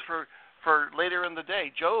a quiz for later in the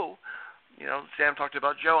day. Joe, Sam talked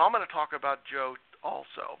about Joe. I'm going to talk about Joe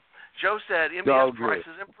also. Joe said MBS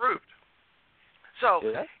prices improved. So,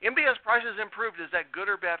 MBS prices improved. Is that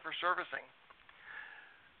good or bad for servicing?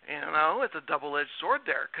 It's a double-edged sword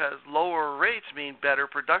there because lower rates mean better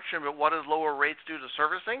production, but what does lower rates do to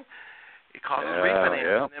servicing? It causes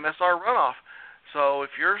refinance and MSR runoff. So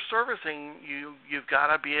if you're servicing, you've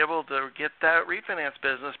got to be able to get that refinance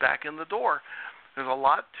business back in the door. There's a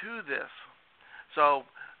lot to this. So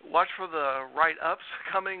watch for the write-ups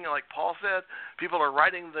coming. Like Paul said, people are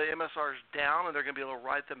writing the MSRs down, and they're going to be able to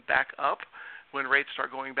write them back up when rates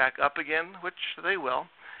start going back up again, which they will.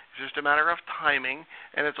 It's just a matter of timing,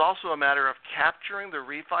 and it's also a matter of capturing the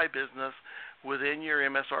refi business within your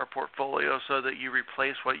MSR portfolio so that you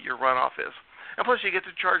replace what your runoff is. And plus, you get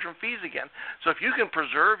to charge them fees again. So if you can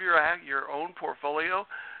preserve your own portfolio,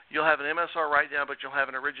 you'll have an MSR write-down, but you'll have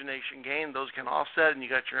an origination gain. Those can offset, and you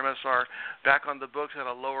got your MSR back on the books at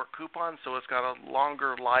a lower coupon, so it's got a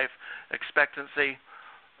longer life expectancy.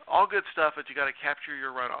 All good stuff, but you got to capture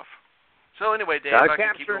your runoff. So anyway, Dave, I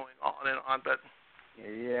can keep going on and on, but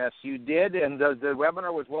yes, you did, and the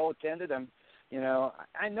webinar was well attended. And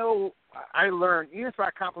I know I learned, even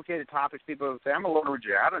for complicated topics, people say, I'm a loan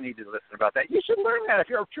originator, I don't need to listen about that. You should learn that. If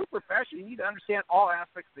you're a true professional, you need to understand all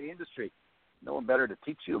aspects of the industry. No one better to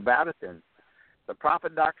teach you about it than the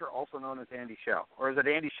Profit Doctor, also known as Andy Schell. Or is it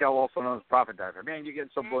Andy Schell, also known as Profit Doctor? Man, you're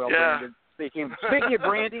getting so boiled. Yeah. Speaking of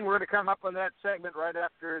branding, we're going to come up on that segment right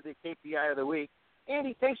after the KPI of the week.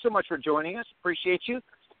 Andy, thanks so much for joining us. Appreciate you.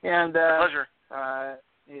 And pleasure.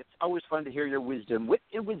 It's always fun to hear your wisdom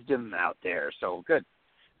out there. So good.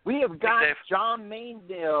 We have got John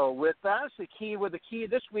Maindale with us, the key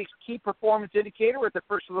this week's key performance indicator at the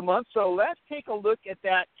first of the month. So let's take a look at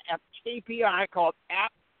that KPI called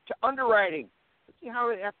App to Underwriting. Let's see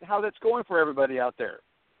how that's going for everybody out there.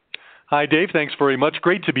 Hi, Dave. Thanks very much.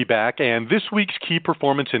 Great to be back. And this week's key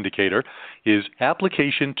performance indicator is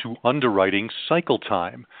application to underwriting cycle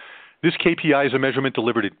time. This KPI is a measurement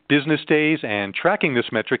delivered at business days, and tracking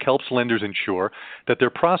this metric helps lenders ensure that their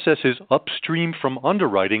processes upstream from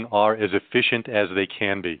underwriting are as efficient as they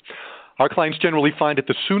can be. Our clients generally find that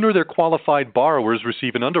the sooner their qualified borrowers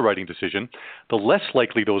receive an underwriting decision, the less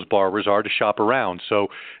likely those borrowers are to shop around. So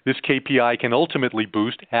this KPI can ultimately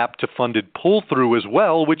boost app-to-funded pull-through as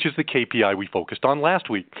well, which is the KPI we focused on last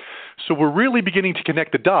week. So we're really beginning to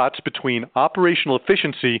connect the dots between operational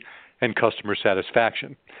efficiency and customer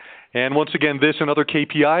satisfaction. And once again, this and other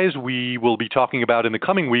KPIs we will be talking about in the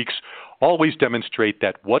coming weeks always demonstrate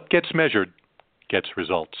that what gets measured gets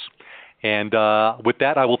results. And with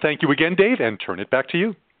that, I will thank you again, Dave, and turn it back to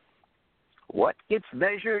you. What gets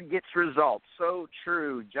measured gets results. So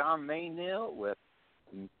true. John Maynell with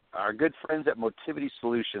our good friends at Motivity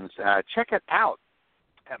Solutions. Check it out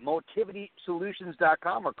at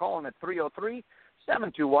motivitysolutions.com or call them at 303-721-9000.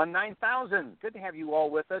 Good to have you all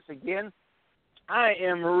with us again. I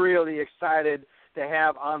am really excited to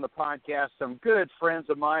have on the podcast some good friends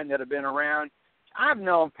of mine that have been around. I've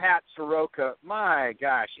known Pat Seroka, my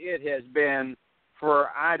gosh, it has been for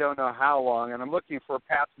I don't know how long, and I'm looking for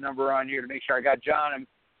Pat's number on here to make sure I got John and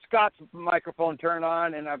Scott's microphone turned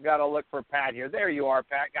on, and I've got to look for Pat here. There you are,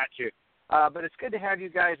 Pat, got you. But it's good to have you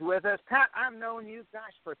guys with us. Pat, I've known you,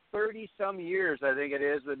 for 30-some years, I think it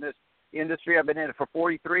is, in this industry. I've been in it for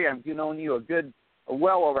 43. I've known you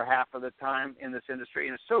well over half of the time in this industry,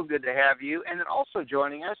 and it's so good to have you. And then also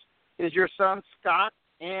joining us is your son, Scott,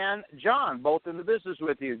 and John, both in the business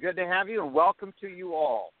with you. Good to have you, and welcome to you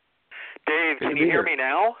all. Dave, can you hear me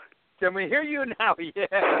now? Can we hear you now? Yes.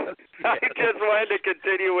 I just wanted to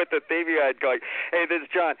continue with the theme you had going. Hey, this is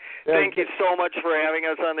John. Thank you so much for having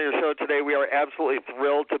us on your show today. We are absolutely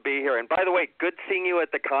thrilled to be here. And by the way, good seeing you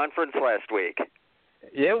at the conference last week.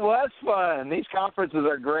 It was fun. These conferences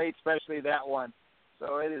are great, especially that one.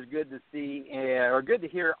 So it is good to see, or good to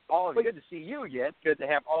hear all of you. Good to see you again. Good to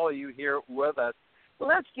have all of you here with us. Well,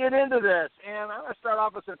 let's get into this. And I'm going to start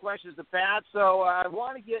off with some questions to Pat. So I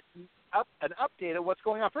want to get an update of what's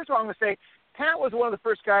going on. First of all, I'm going to say Pat was one of the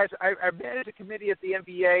first guys. I managed a committee at the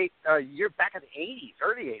MBA year back in the 80s,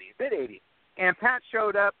 early 80s, mid-80s. And Pat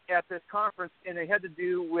showed up at this conference, and it had to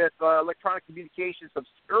do with electronic communications, some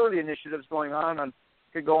early initiatives going on.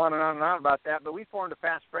 Could go on and on and on about that, but we formed a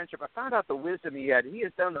fast friendship. I found out the wisdom he had. He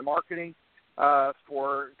has done the marketing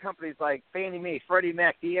for companies like Fannie Mae, Freddie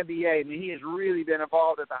Mac, the NBA. I mean, he has really been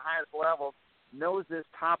involved at the highest levels, knows this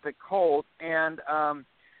topic cold, and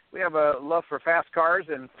we have a love for fast cars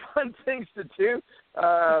and fun things to do.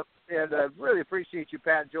 And I really appreciate you,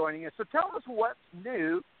 Pat, joining us. So tell us what's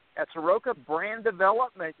new at Seroka Brand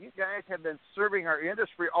Development. You guys have been serving our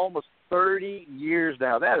industry almost 30 years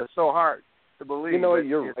now. That is so hard to believe.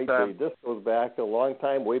 You're right, Dave. This goes back a long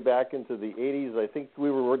time, way back into the 80s. I think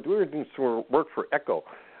we were doing some work for Echo,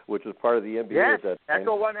 which is part of the MBA yes, at that time.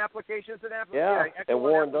 Echo One Applications and Yeah, and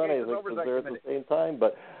Warren Dunn, I think, was there at the same time.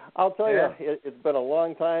 But I'll tell you, it's been a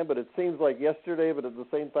long time, but it seems like yesterday, but at the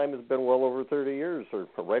same time, it's been well over 30 years, or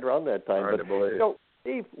right around that time. Hard to believe.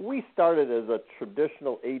 Steve, we started as a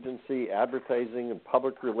traditional agency, advertising and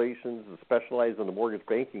public relations, and specialized in the mortgage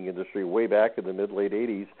banking industry way back in the mid-late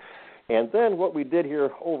 80s. And then what we did here,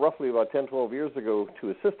 roughly about 10, 12 years ago, to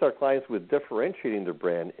assist our clients with differentiating their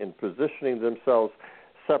brand and positioning themselves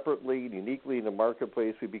separately, uniquely in the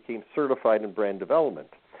marketplace, we became certified in brand development.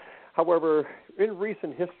 However, in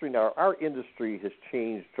recent history now, our industry has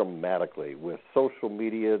changed dramatically, with social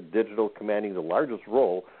media, digital commanding the largest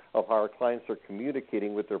role of how our clients are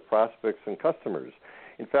communicating with their prospects and customers.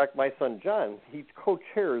 In fact, my son John, he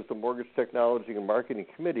co-chairs the Mortgage Technology and Marketing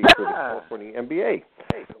Committee for the California MBA,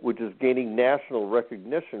 which is gaining national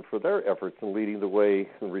recognition for their efforts in leading the way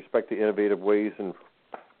in respect to innovative ways in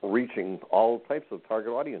reaching all types of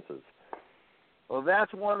target audiences. Well,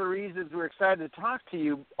 that's one of the reasons we're excited to talk to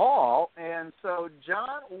you all. And so,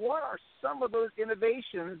 John, what are some of those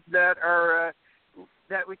innovations that are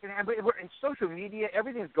that we can have? In social media,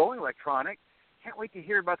 everything's going electronic. Can't wait to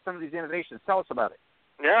hear about some of these innovations. Tell us about it.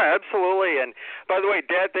 Yeah, absolutely. And by the way,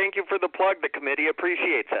 Dad, thank you for the plug. The committee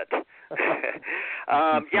appreciates it.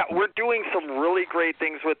 Yeah, we're doing some really great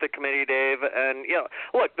things with the committee, Dave. And,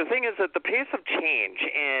 look, the thing is that the pace of change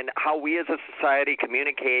in how we as a society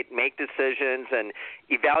communicate, make decisions, and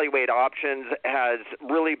evaluate options has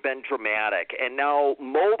really been dramatic. And now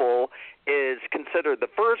mobile is considered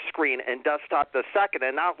the first screen and desktop the second,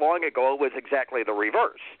 and not long ago it was exactly the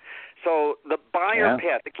reverse. So the buyer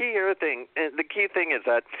path, the key thing is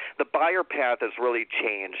that the buyer path has really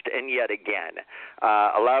changed, and yet again,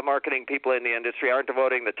 a lot of marketing people in the industry aren't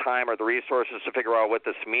devoting the time or the resources to figure out what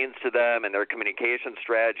this means to them and their communication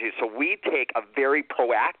strategy. So we take a very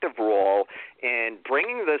proactive role in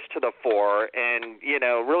bringing this to the fore and,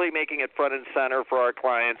 really making it front and center for our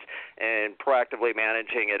clients and proactively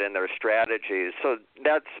managing it in their strategies. So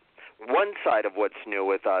that's one side of what's new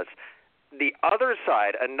with us. The other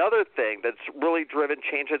side, another thing that's really driven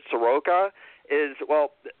change at Seroka is,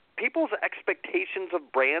 people's expectations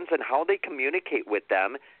of brands and how they communicate with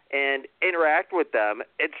them and interact with them,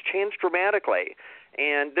 it's changed dramatically.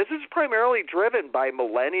 And this is primarily driven by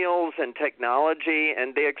millennials and technology,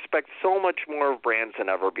 and they expect so much more of brands than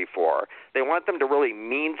ever before. They want them to really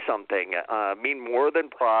mean something, mean more than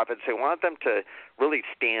profits. They want them to really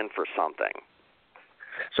stand for something.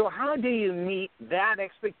 So how do you meet that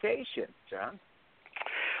expectation, John?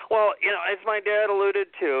 Well, as my dad alluded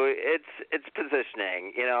to, it's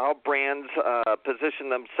positioning. How brands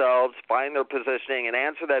position themselves, find their positioning, and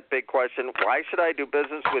answer that big question: why should I do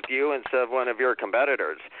business with you instead of one of your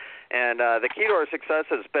competitors? And the key to our success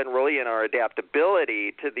has been really in our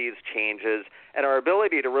adaptability to these changes and our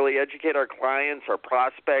ability to really educate our clients, our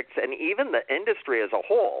prospects, and even the industry as a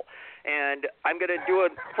whole. And I'm going to do a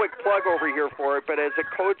quick plug over here for it, but as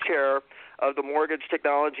a co-chair of the Mortgage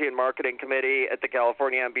Technology and Marketing Committee at the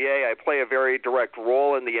California MBA, I play a very direct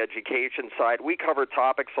role in the education side. We cover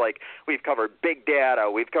topics like we've covered big data,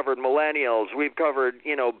 we've covered millennials, we've covered,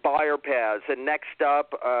 buyer paths, and next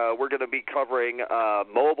up we're going to be covering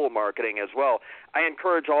mobile marketing as well. I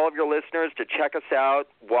encourage all of your listeners to check us out,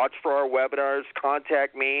 watch for our webinars,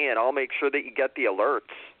 contact me, and I'll make sure that you get the alerts.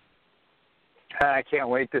 I can't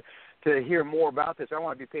wait to hear more about this. I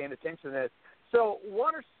want to be paying attention to this. So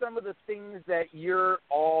what are some of the things that you're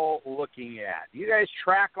all looking at? You guys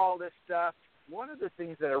track all this stuff. What are the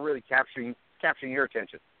things that are really capturing your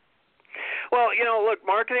attention? Well, look,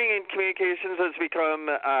 marketing and communications has become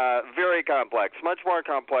very complex, much more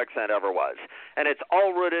complex than it ever was. And it's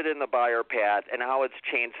all rooted in the buyer path and how it's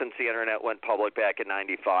changed since the Internet went public back in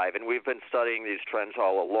 '95. And we've been studying these trends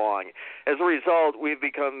all along. As a result, we've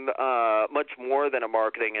become much more than a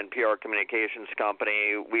marketing and PR communications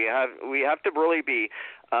company. We have to really be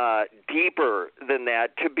deeper than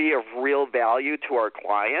that to be of real value to our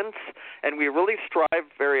clients. And we really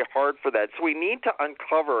strive very hard for that. So we need to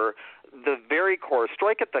uncover the very core,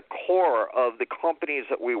 strike at the core of the companies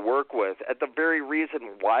that we work with, at the very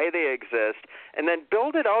reason why they exist, and then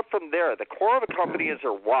build it out from there. The core of a company is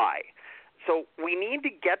their why. So we need to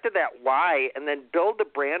get to that why and then build the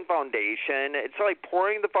brand foundation. It's like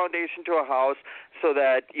pouring the foundation to a house so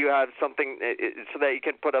that you have something, so that you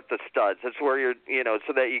can put up the studs. That's where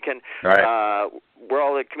so that you can, where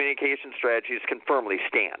all the communication strategies can firmly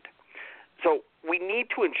stand. So we need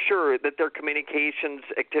to ensure that their communications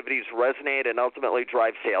activities resonate and ultimately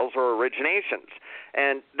drive sales or originations.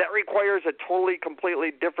 And that requires a totally, completely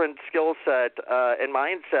different skill set and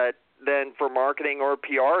mindset than for marketing or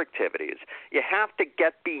PR activities. You have to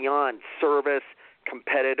get beyond service,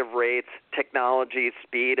 competitive rates, technology,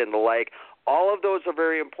 speed, and the like. All of those are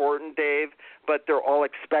very important, Dave, but they're all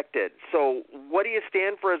expected. So what do you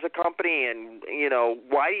stand for as a company, and,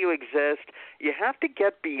 why do you exist? You have to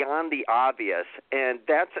get beyond the obvious, and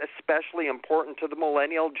that's especially important to the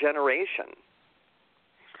millennial generation.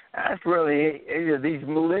 That's really, these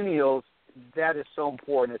millennials, that is so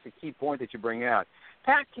important. It's a key point that you bring out.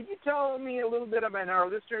 Pat, can you tell me a little bit about our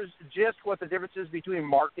listeners just what the difference is between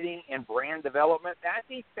marketing and brand development? I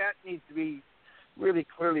think that needs to be really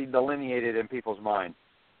clearly delineated in people's minds.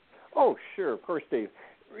 Oh, sure, of course, Dave.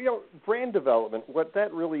 brand development, what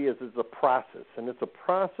that really is a process, and it's a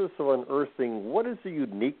process of unearthing what is the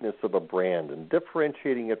uniqueness of a brand and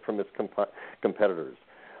differentiating it from its competitors,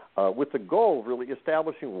 with the goal of really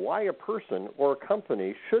establishing why a person or a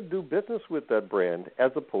company should do business with that brand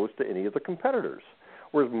as opposed to any of the competitors.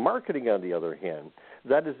 Whereas marketing, on the other hand,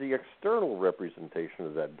 that is the external representation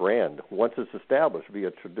of that brand once it's established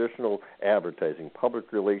via traditional advertising,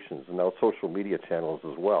 public relations, and now social media channels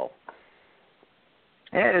as well.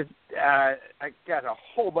 And I got a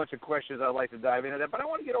whole bunch of questions I'd like to dive into that, but I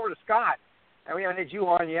want to get over to Scott. And we haven't had you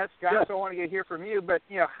on yet, Scott, so I want to hear from you. But,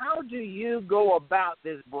 how do you go about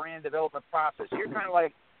this brand development process? You're kind of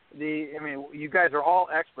like you guys are all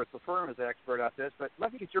experts. The firm is an expert at this, but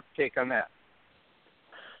let me get your take on that.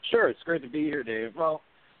 Sure, it's great to be here, Dave. Well,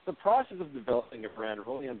 the process of developing a brand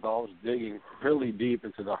really involves digging really deep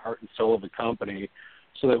into the heart and soul of the company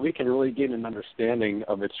so that we can really gain an understanding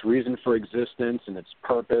of its reason for existence and its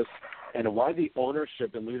purpose and why the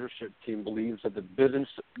ownership and leadership team believes that the business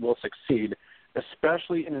will succeed,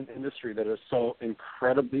 especially in an industry that is so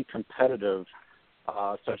incredibly competitive,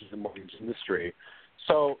 such as the mortgage industry.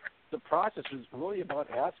 So the process is really about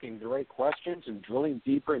asking the right questions and drilling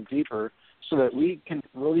deeper and deeper so that we can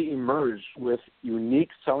really emerge with unique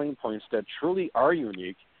selling points that truly are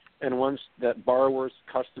unique and ones that borrowers,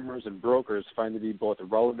 customers, and brokers find to be both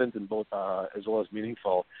relevant and both as well as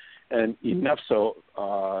meaningful, and enough so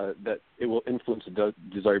that it will influence the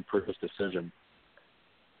desired purchase decision.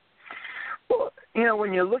 Well,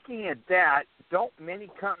 when you're looking at that, don't many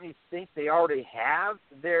companies think they already have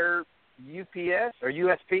their UPS or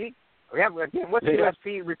USP? What's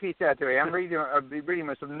USP? Repeat that to me. I'm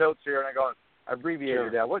reading some notes here, and I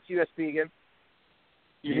abbreviated that. What's USP again?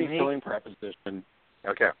 Unique selling proposition.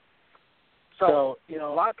 Okay. So a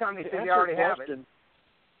lot of companies think they already have it.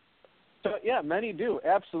 So, many do,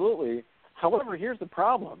 absolutely. However, here's the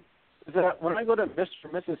problem, is that when I go to Mr. or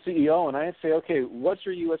Mrs. CEO and I say, okay, what's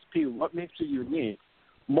your USP? What makes you unique?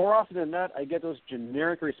 More often than not, I get those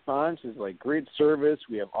generic responses like great service,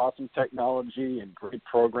 we have awesome technology and great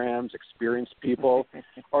programs, experienced people,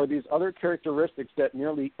 or these other characteristics that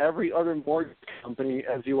nearly every other mortgage company,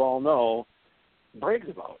 as you all know, brags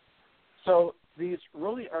about. So these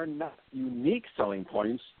really are not unique selling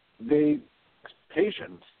points. They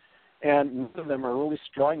expectations, and none of them are really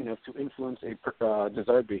strong enough to influence a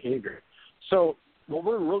desired behavior. So what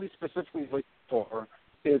we're really specifically looking for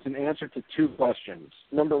is an answer to two questions.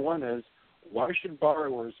 Number one is, why should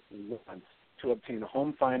borrowers want to obtain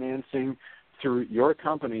home financing through your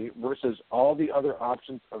company versus all the other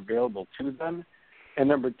options available to them? And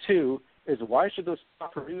number two is, why should those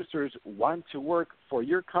top producers want to work for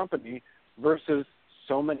your company versus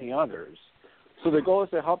so many others? So the goal is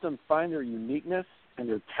to help them find their uniqueness and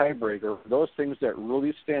their tiebreaker, those things that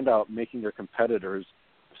really stand out, making their competitors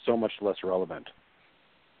so much less relevant.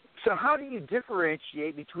 So how do you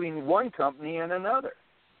differentiate between one company and another?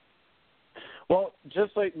 Well,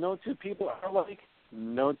 just like no two people are alike,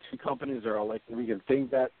 no two companies are alike. We can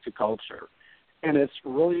think that to culture. And it's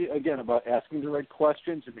really, again, about asking the right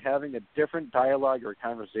questions and having a different dialogue or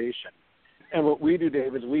conversation. And what we do,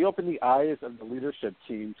 Dave, is we open the eyes of the leadership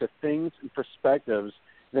team to things and perspectives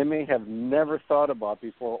they may have never thought about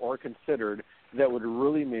before or considered that would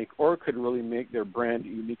really make or could really make their brand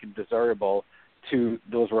unique and desirable to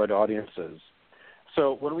those right audiences.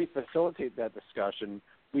 So when we facilitate that discussion,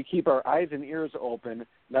 we keep our eyes and ears open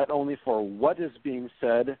not only for what is being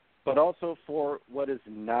said, but also for what is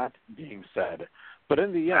not being said. But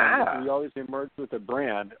in the end, we always emerge with a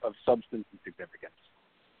brand of substance and significance.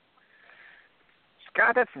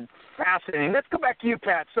 Scott, that's fascinating. Let's go back to you,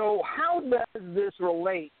 Pat. So how does this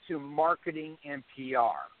relate to marketing and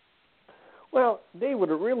PR? Well, Dave, what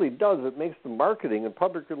it really does, it makes the marketing and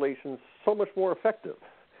public relations so much more effective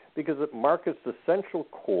because it markets the central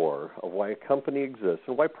core of why a company exists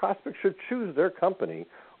and why prospects should choose their company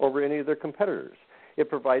over any of their competitors. It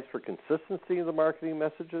provides for consistency in the marketing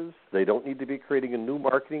messages. They don't need to be creating a new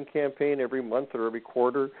marketing campaign every month or every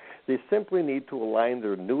quarter. They simply need to align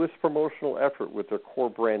their newest promotional effort with their core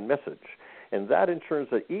brand message. And that ensures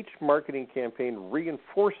that each marketing campaign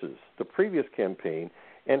reinforces the previous campaign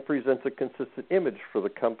and presents a consistent image for the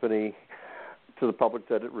company to the public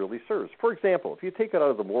that it really serves. For example, if you take it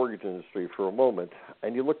out of the mortgage industry for a moment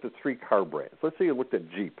and you looked at three car brands, let's say you looked at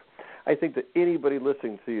Jeep. I think that anybody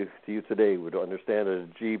listening to you today would understand that a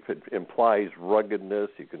Jeep implies ruggedness.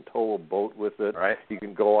 You can tow a boat with it. Right. You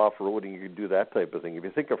can go off-roading. You can do that type of thing. If you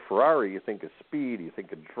think of Ferrari, you think of speed. You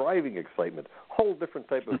think of driving excitement. Whole different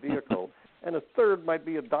type of vehicle and a third might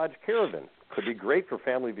be a Dodge Caravan. Could be great for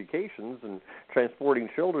family vacations and transporting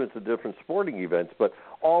children to different sporting events, but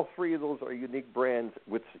all three of those are unique brands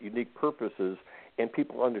with unique purposes, and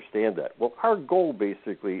people understand that. Well, our goal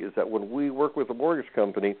basically is that when we work with a mortgage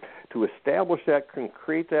company to establish that and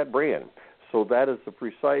create that brand, so that is the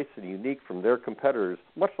precise and unique from their competitors,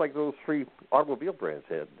 much like those three automobile brands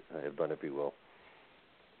have done, if you will.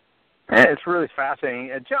 It's really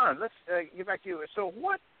fascinating. John, let's get back to you. So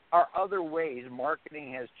what are other ways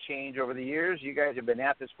marketing has changed over the years? You guys have been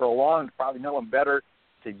at this for a long, probably know them better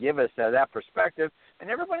to give us that perspective. And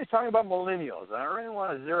everybody's talking about millennials. And I really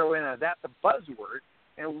want to zero in on that, the buzzword.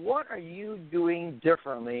 And what are you doing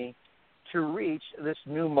differently to reach this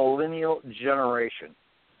new millennial generation?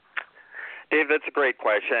 Dave, that's a great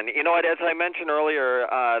question. You know what, as I mentioned earlier,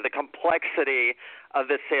 the complexity of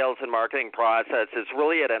the sales and marketing process is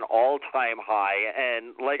really at an all-time high.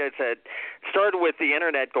 And like I said, started with the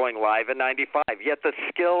internet going live in '95. Yet the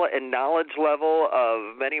skill and knowledge level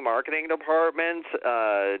of many marketing departments,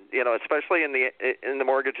 especially in the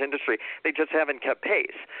mortgage industry, they just haven't kept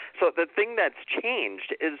pace. So the thing that's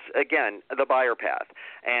changed is, again, the buyer path.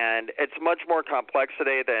 And it's much more complex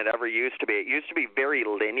today than it ever used to be. It used to be very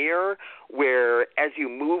linear, where as you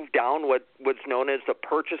move down what's known as the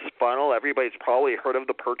purchase funnel, everybody's probably heard of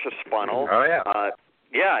the purchase funnel. Oh, yeah.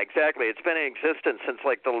 Yeah, exactly. It's been in existence since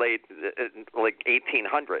like the late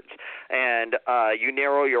 1800s, and you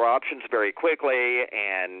narrow your options very quickly,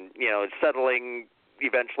 and settling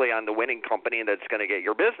eventually on the winning company that's going to get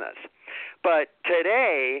your business. But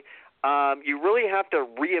today, you really have to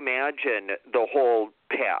reimagine the whole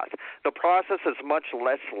path. The process is much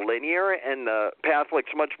less linear, and the path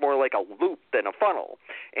looks much more like a loop than a funnel.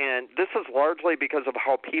 And this is largely because of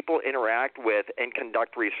how people interact with and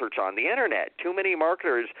conduct research on the internet. Too many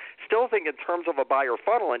marketers still think in terms of a buyer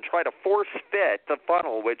funnel and try to force fit the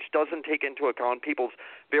funnel, which doesn't take into account people's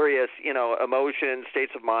various, emotions,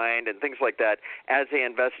 states of mind, and things like that as they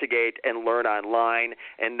investigate and learn online,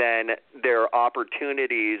 and then their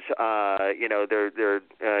opportunities, their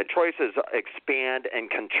choices expand and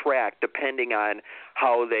contract depending on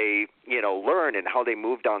how they, learn and how they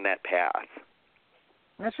move down that path.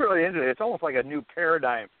 That's really interesting. It's almost like a new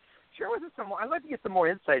paradigm. Share with us some more. I'd like to get some more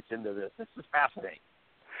insights into this. This is fascinating.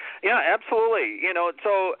 Yeah, absolutely.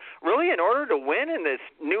 So really in order to win in this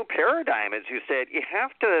new paradigm, as you said, you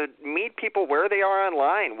have to meet people where they are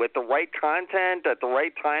online with the right content at the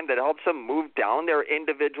right time that helps them move down their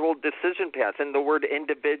individual decision paths. And the word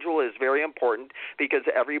individual is very important because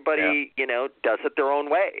everybody, does it their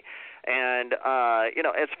own way. And,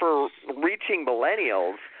 as for reaching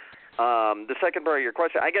millennials, the second part of your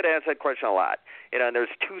question, I get asked that question a lot. And there's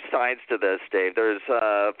two sides to this, Dave. There's,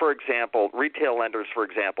 for example, retail lenders, for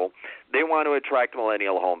example, they want to attract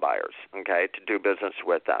millennial home buyers, okay, to do business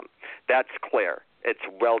with them. That's clear. It's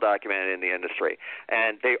well documented in the industry.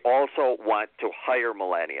 And they also want to hire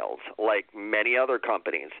millennials, like many other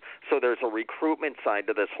companies. So there's a recruitment side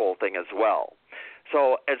to this whole thing as well.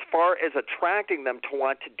 So as far as attracting them to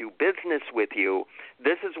want to do business with you,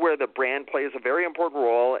 this is where the brand plays a very important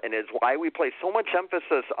role, and is why we place so much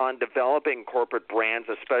emphasis on developing corporate brands,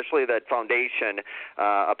 especially that foundation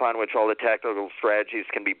upon which all the technical strategies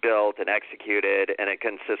can be built and executed in a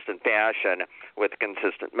consistent fashion with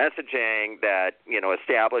consistent messaging that,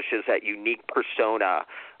 establishes that unique persona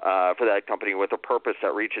for that company with a purpose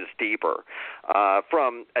that reaches deeper.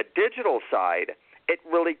 From a digital side, it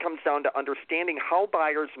really comes down to understanding how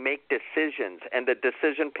buyers make decisions and the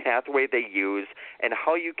decision pathway they use, and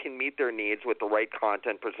how you can meet their needs with the right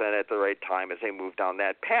content presented at the right time as they move down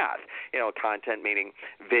that path. Content meaning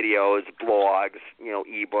videos, blogs,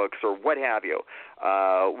 ebooks, or what have you.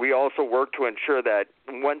 We also work to ensure that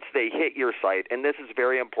once they hit your site, and this is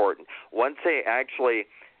very important, once they actually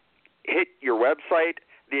hit your website,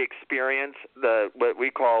 the experience, what we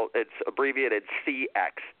call, it's abbreviated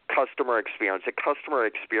CX, customer experience. The customer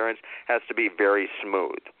experience has to be very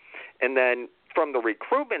smooth. And then from the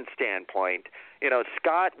recruitment standpoint,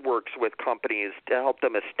 Scott works with companies to help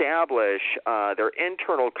them establish their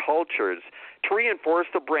internal cultures to reinforce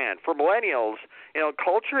the brand. For millennials,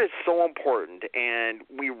 culture is so important, and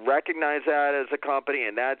we recognize that as a company,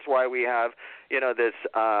 and that's why we have, this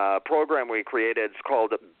program we created. It's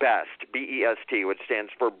called BEST, B-E-S-T, which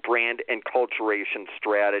stands for Brand Enculturation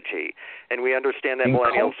Strategy. And we understand that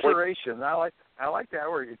millennials... Enculturation. I like that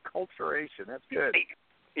word, enculturation. That's good.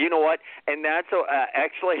 You know what? And that's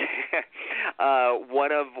actually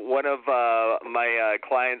one of my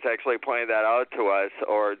clients actually pointed that out to us,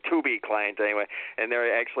 or to-be client anyway, and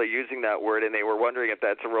they're actually using that word, and they were wondering if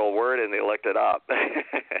that's a real word, and they looked it up.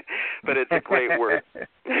 But it's a great word.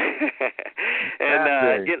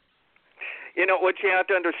 And You know, what you have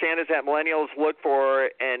to understand is that millennials look for,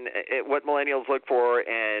 and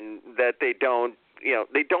that they don't,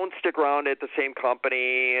 they don't stick around at the same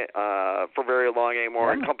company for very long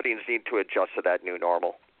anymore, and companies need to adjust to that new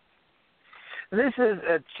normal. This is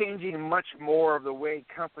changing much more of the way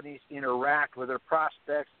companies interact with their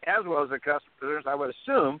prospects as well as their customers, I would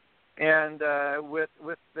assume, and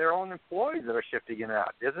with their own employees that are shifting in and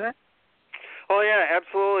out, isn't it? Oh, yeah,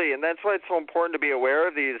 absolutely. And that's why it's so important to be aware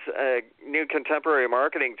of these new contemporary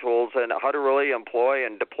marketing tools and how to really employ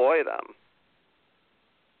and deploy them.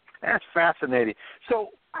 That's fascinating.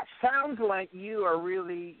 So it sounds like you are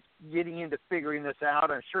really getting into figuring this out.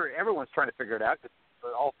 I'm sure everyone's trying to figure it out because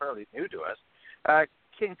it's all fairly new to us.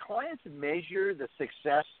 Can clients measure the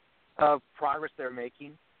success of progress they're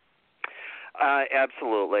making?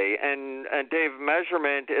 Absolutely. And Dave,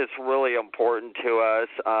 measurement is really important to us.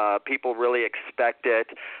 People really expect it.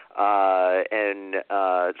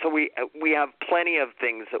 So we have plenty of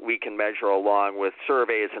things that we can measure along with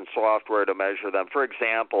surveys and software to measure them. For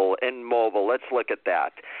example, in mobile, let's look at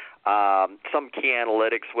that. Some key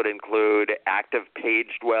analytics would include active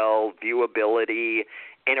page dwell, viewability,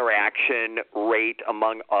 interaction rate,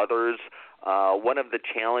 among others. One of the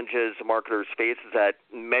challenges marketers face is that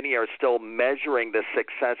many are still measuring the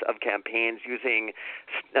success of campaigns using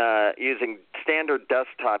standard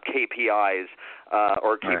desktop KPIs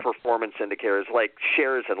or key performance indicators like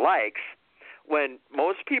shares and likes, when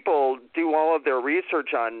most people do all of their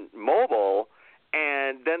research on mobile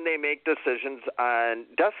and then they make decisions on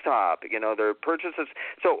desktop, their purchases.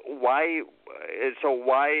 So why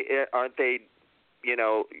aren't they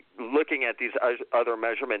looking at these other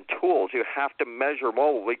measurement tools? You have to measure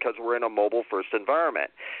mobile because we're in a mobile-first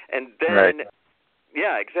environment. And then,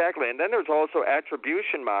 yeah, exactly. And then there's also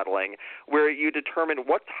attribution modeling, where you determine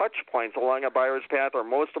what touch points along a buyer's path are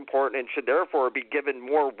most important and should therefore be given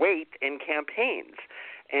more weight in campaigns.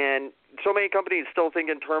 And so many companies still think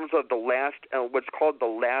in terms of the last, what's called the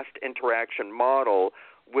last interaction model,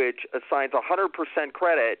 which assigns 100%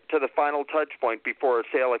 credit to the final touch point before a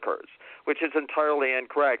sale occurs, which is entirely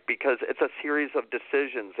incorrect because it's a series of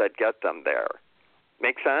decisions that get them there.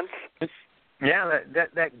 Make sense? Yeah,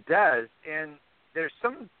 that does. And there's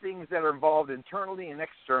some things that are involved internally and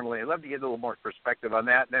externally. I'd love to get a little more perspective on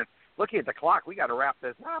that. And then looking at the clock, we got to wrap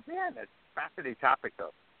this up. Man, it's a fascinating topic,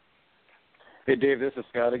 though. Hey, Dave, this is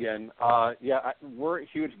Scott again. We're a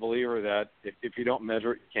huge believer that if you don't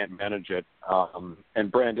measure it, you can't manage it.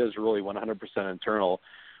 And brand is really 100% internal.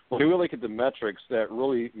 When we look at the metrics that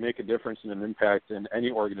really make a difference and an impact in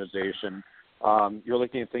any organization, you're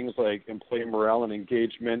looking at things like employee morale and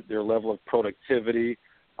engagement, their level of productivity.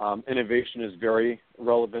 Innovation is very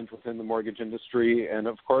relevant within the mortgage industry, and,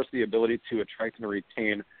 of course, the ability to attract and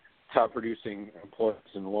retain top-producing employees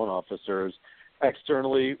and loan officers.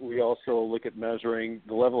 Externally, we also look at measuring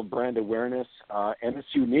the level of brand awareness and its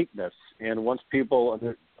uniqueness. And once people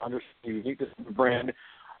understand the uniqueness of the brand, is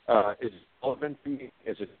it relevant,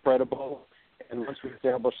 is it credible? And once we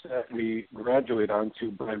establish that, we graduate onto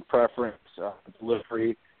brand preference,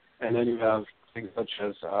 delivery, and then you have things such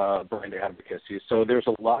as brand advocacy. So there's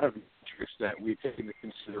a lot of metrics that we take into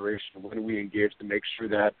consideration when we engage to make sure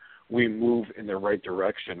that we move in the right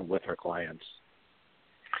direction with our clients.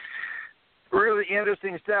 Really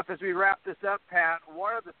interesting stuff. As we wrap this up, Pat,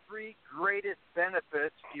 what are the 3 greatest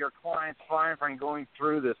benefits your clients find from going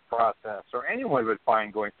through this process, or anyone would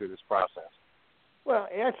find going through this process? Well,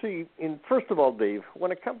 actually, first of all, Dave,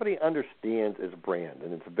 when a company understands its brand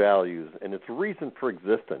and its values and its reason for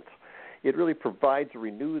existence, it really provides a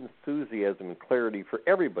renewed enthusiasm and clarity for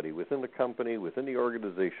everybody within the company, within the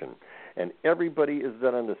organization. And everybody is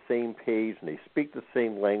then on the same page and they speak the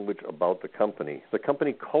same language about the company. The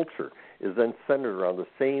company culture is then centered around the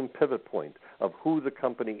same pivot point of who the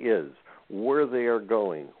company is, where they are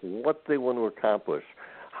going, what they want to accomplish,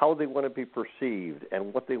 how they want to be perceived,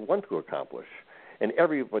 and what they want to accomplish. And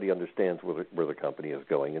everybody understands where the company is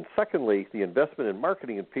going. And secondly, the investment in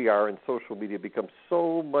marketing and PR and social media becomes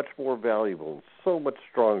so much more valuable and so much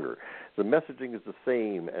stronger. The messaging is the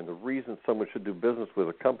same, and the reason someone should do business with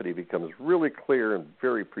a company becomes really clear and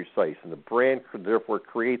very precise, and the brand therefore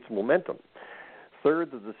creates momentum.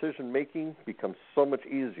 Third, the decision-making becomes so much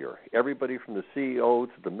easier. Everybody from the CEO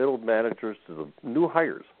to the middle managers to the new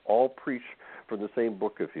hires all preach from the same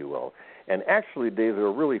book, if you will. And actually, Dave, there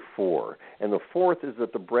are really 4. And the fourth is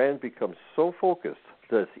that the brand becomes so focused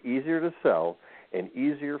that it's easier to sell and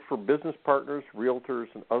easier for business partners, realtors,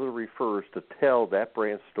 and other referrers to tell that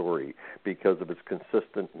brand story because of its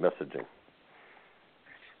consistent messaging.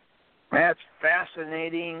 That's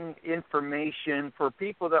fascinating information for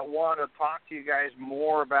people that want to talk to you guys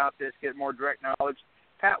more about this, get more direct knowledge.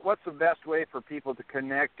 Pat, what's the best way for people to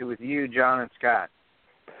connect with you, John and Scott?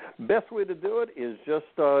 Best way to do it is just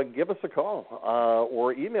give us a call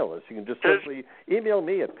or email us. You can just simply email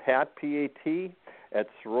me at pat@Seroka,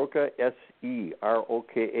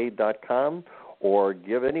 SEROKA.com, or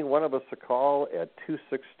give any one of us a call at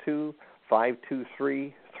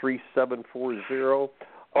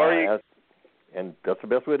 262-523-3740. And that's the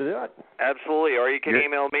best way to do it. Absolutely. Or you can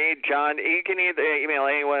email me, John. You can either email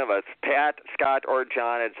any one of us, Pat, Scott, or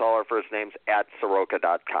John. It's all our first names at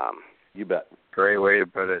Seroka.com. You bet. Great way to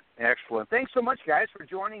put it. Excellent. Thanks so much, guys, for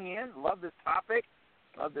joining in. Love this topic.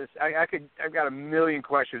 Love this. I've got a million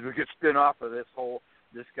questions we could spin off of this whole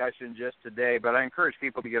discussion just today, but I encourage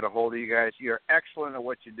people to get a hold of you guys. You're excellent at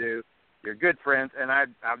what you do. You're good friends, and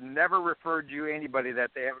I've never referred you to anybody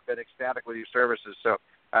that they haven't been ecstatic with your services. So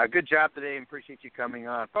good job today, and appreciate you coming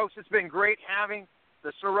on. Folks, it's been great having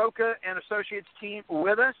the Seroka and Associates team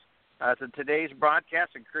with us. So today's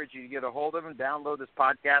broadcast, I encourage you to get a hold of them, download this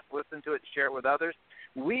podcast, listen to it, share it with others.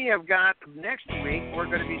 We have got next week, we're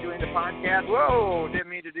going to be doing the podcast. Whoa, didn't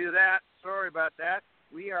mean to do that. Sorry about that.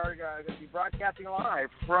 We are going to be broadcasting live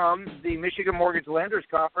from the Michigan Mortgage Lenders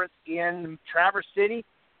Conference in Traverse City.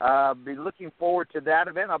 Be looking forward to that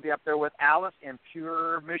event. I'll be up there with Alice in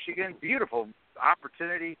Pure, Michigan. Beautiful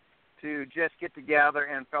opportunity to just get together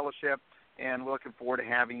and fellowship, and we're looking forward to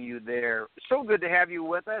having you there. So good to have you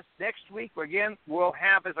with us. Next week, again, we'll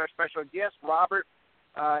have as our special guest Robert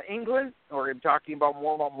England. We're going to be talking about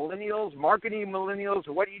more about millennials, marketing millennials,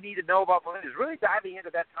 what do you need to know about millennials. Really diving into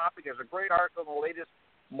that topic. There's a great article in the latest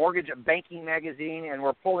Mortgage Banking magazine, and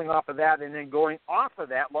we're pulling off of that and then going off of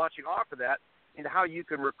that, launching off of that, into how you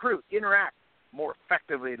can recruit, interact more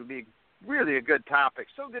effectively. It'll be really a good topic.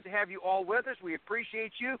 So good to have you all with us. We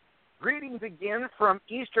appreciate you. Greetings again from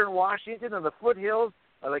Eastern Washington and the foothills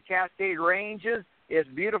of the Cascade Ranges. It's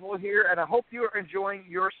beautiful here, and I hope you're enjoying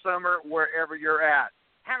your summer wherever you're at.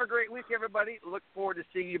 Have a great week, everybody. Look forward to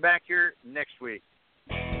seeing you back here next week.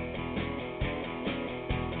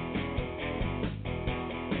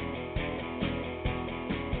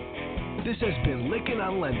 This has been Lykken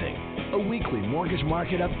on Lending, a weekly mortgage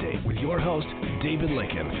market update with your host, David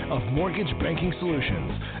Lykken of Mortgage Banking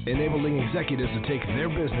Solutions, enabling executives to take their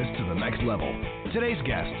business to the next level. Today's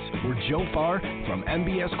guests were Joe Farr from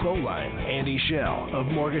MBSQuoteline, Andy Schell of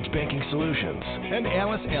Mortgage Banking Solutions, and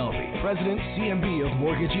Alice Alvey, President, CMB of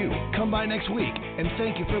Mortgage U. Come by next week, and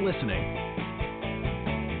thank you for listening.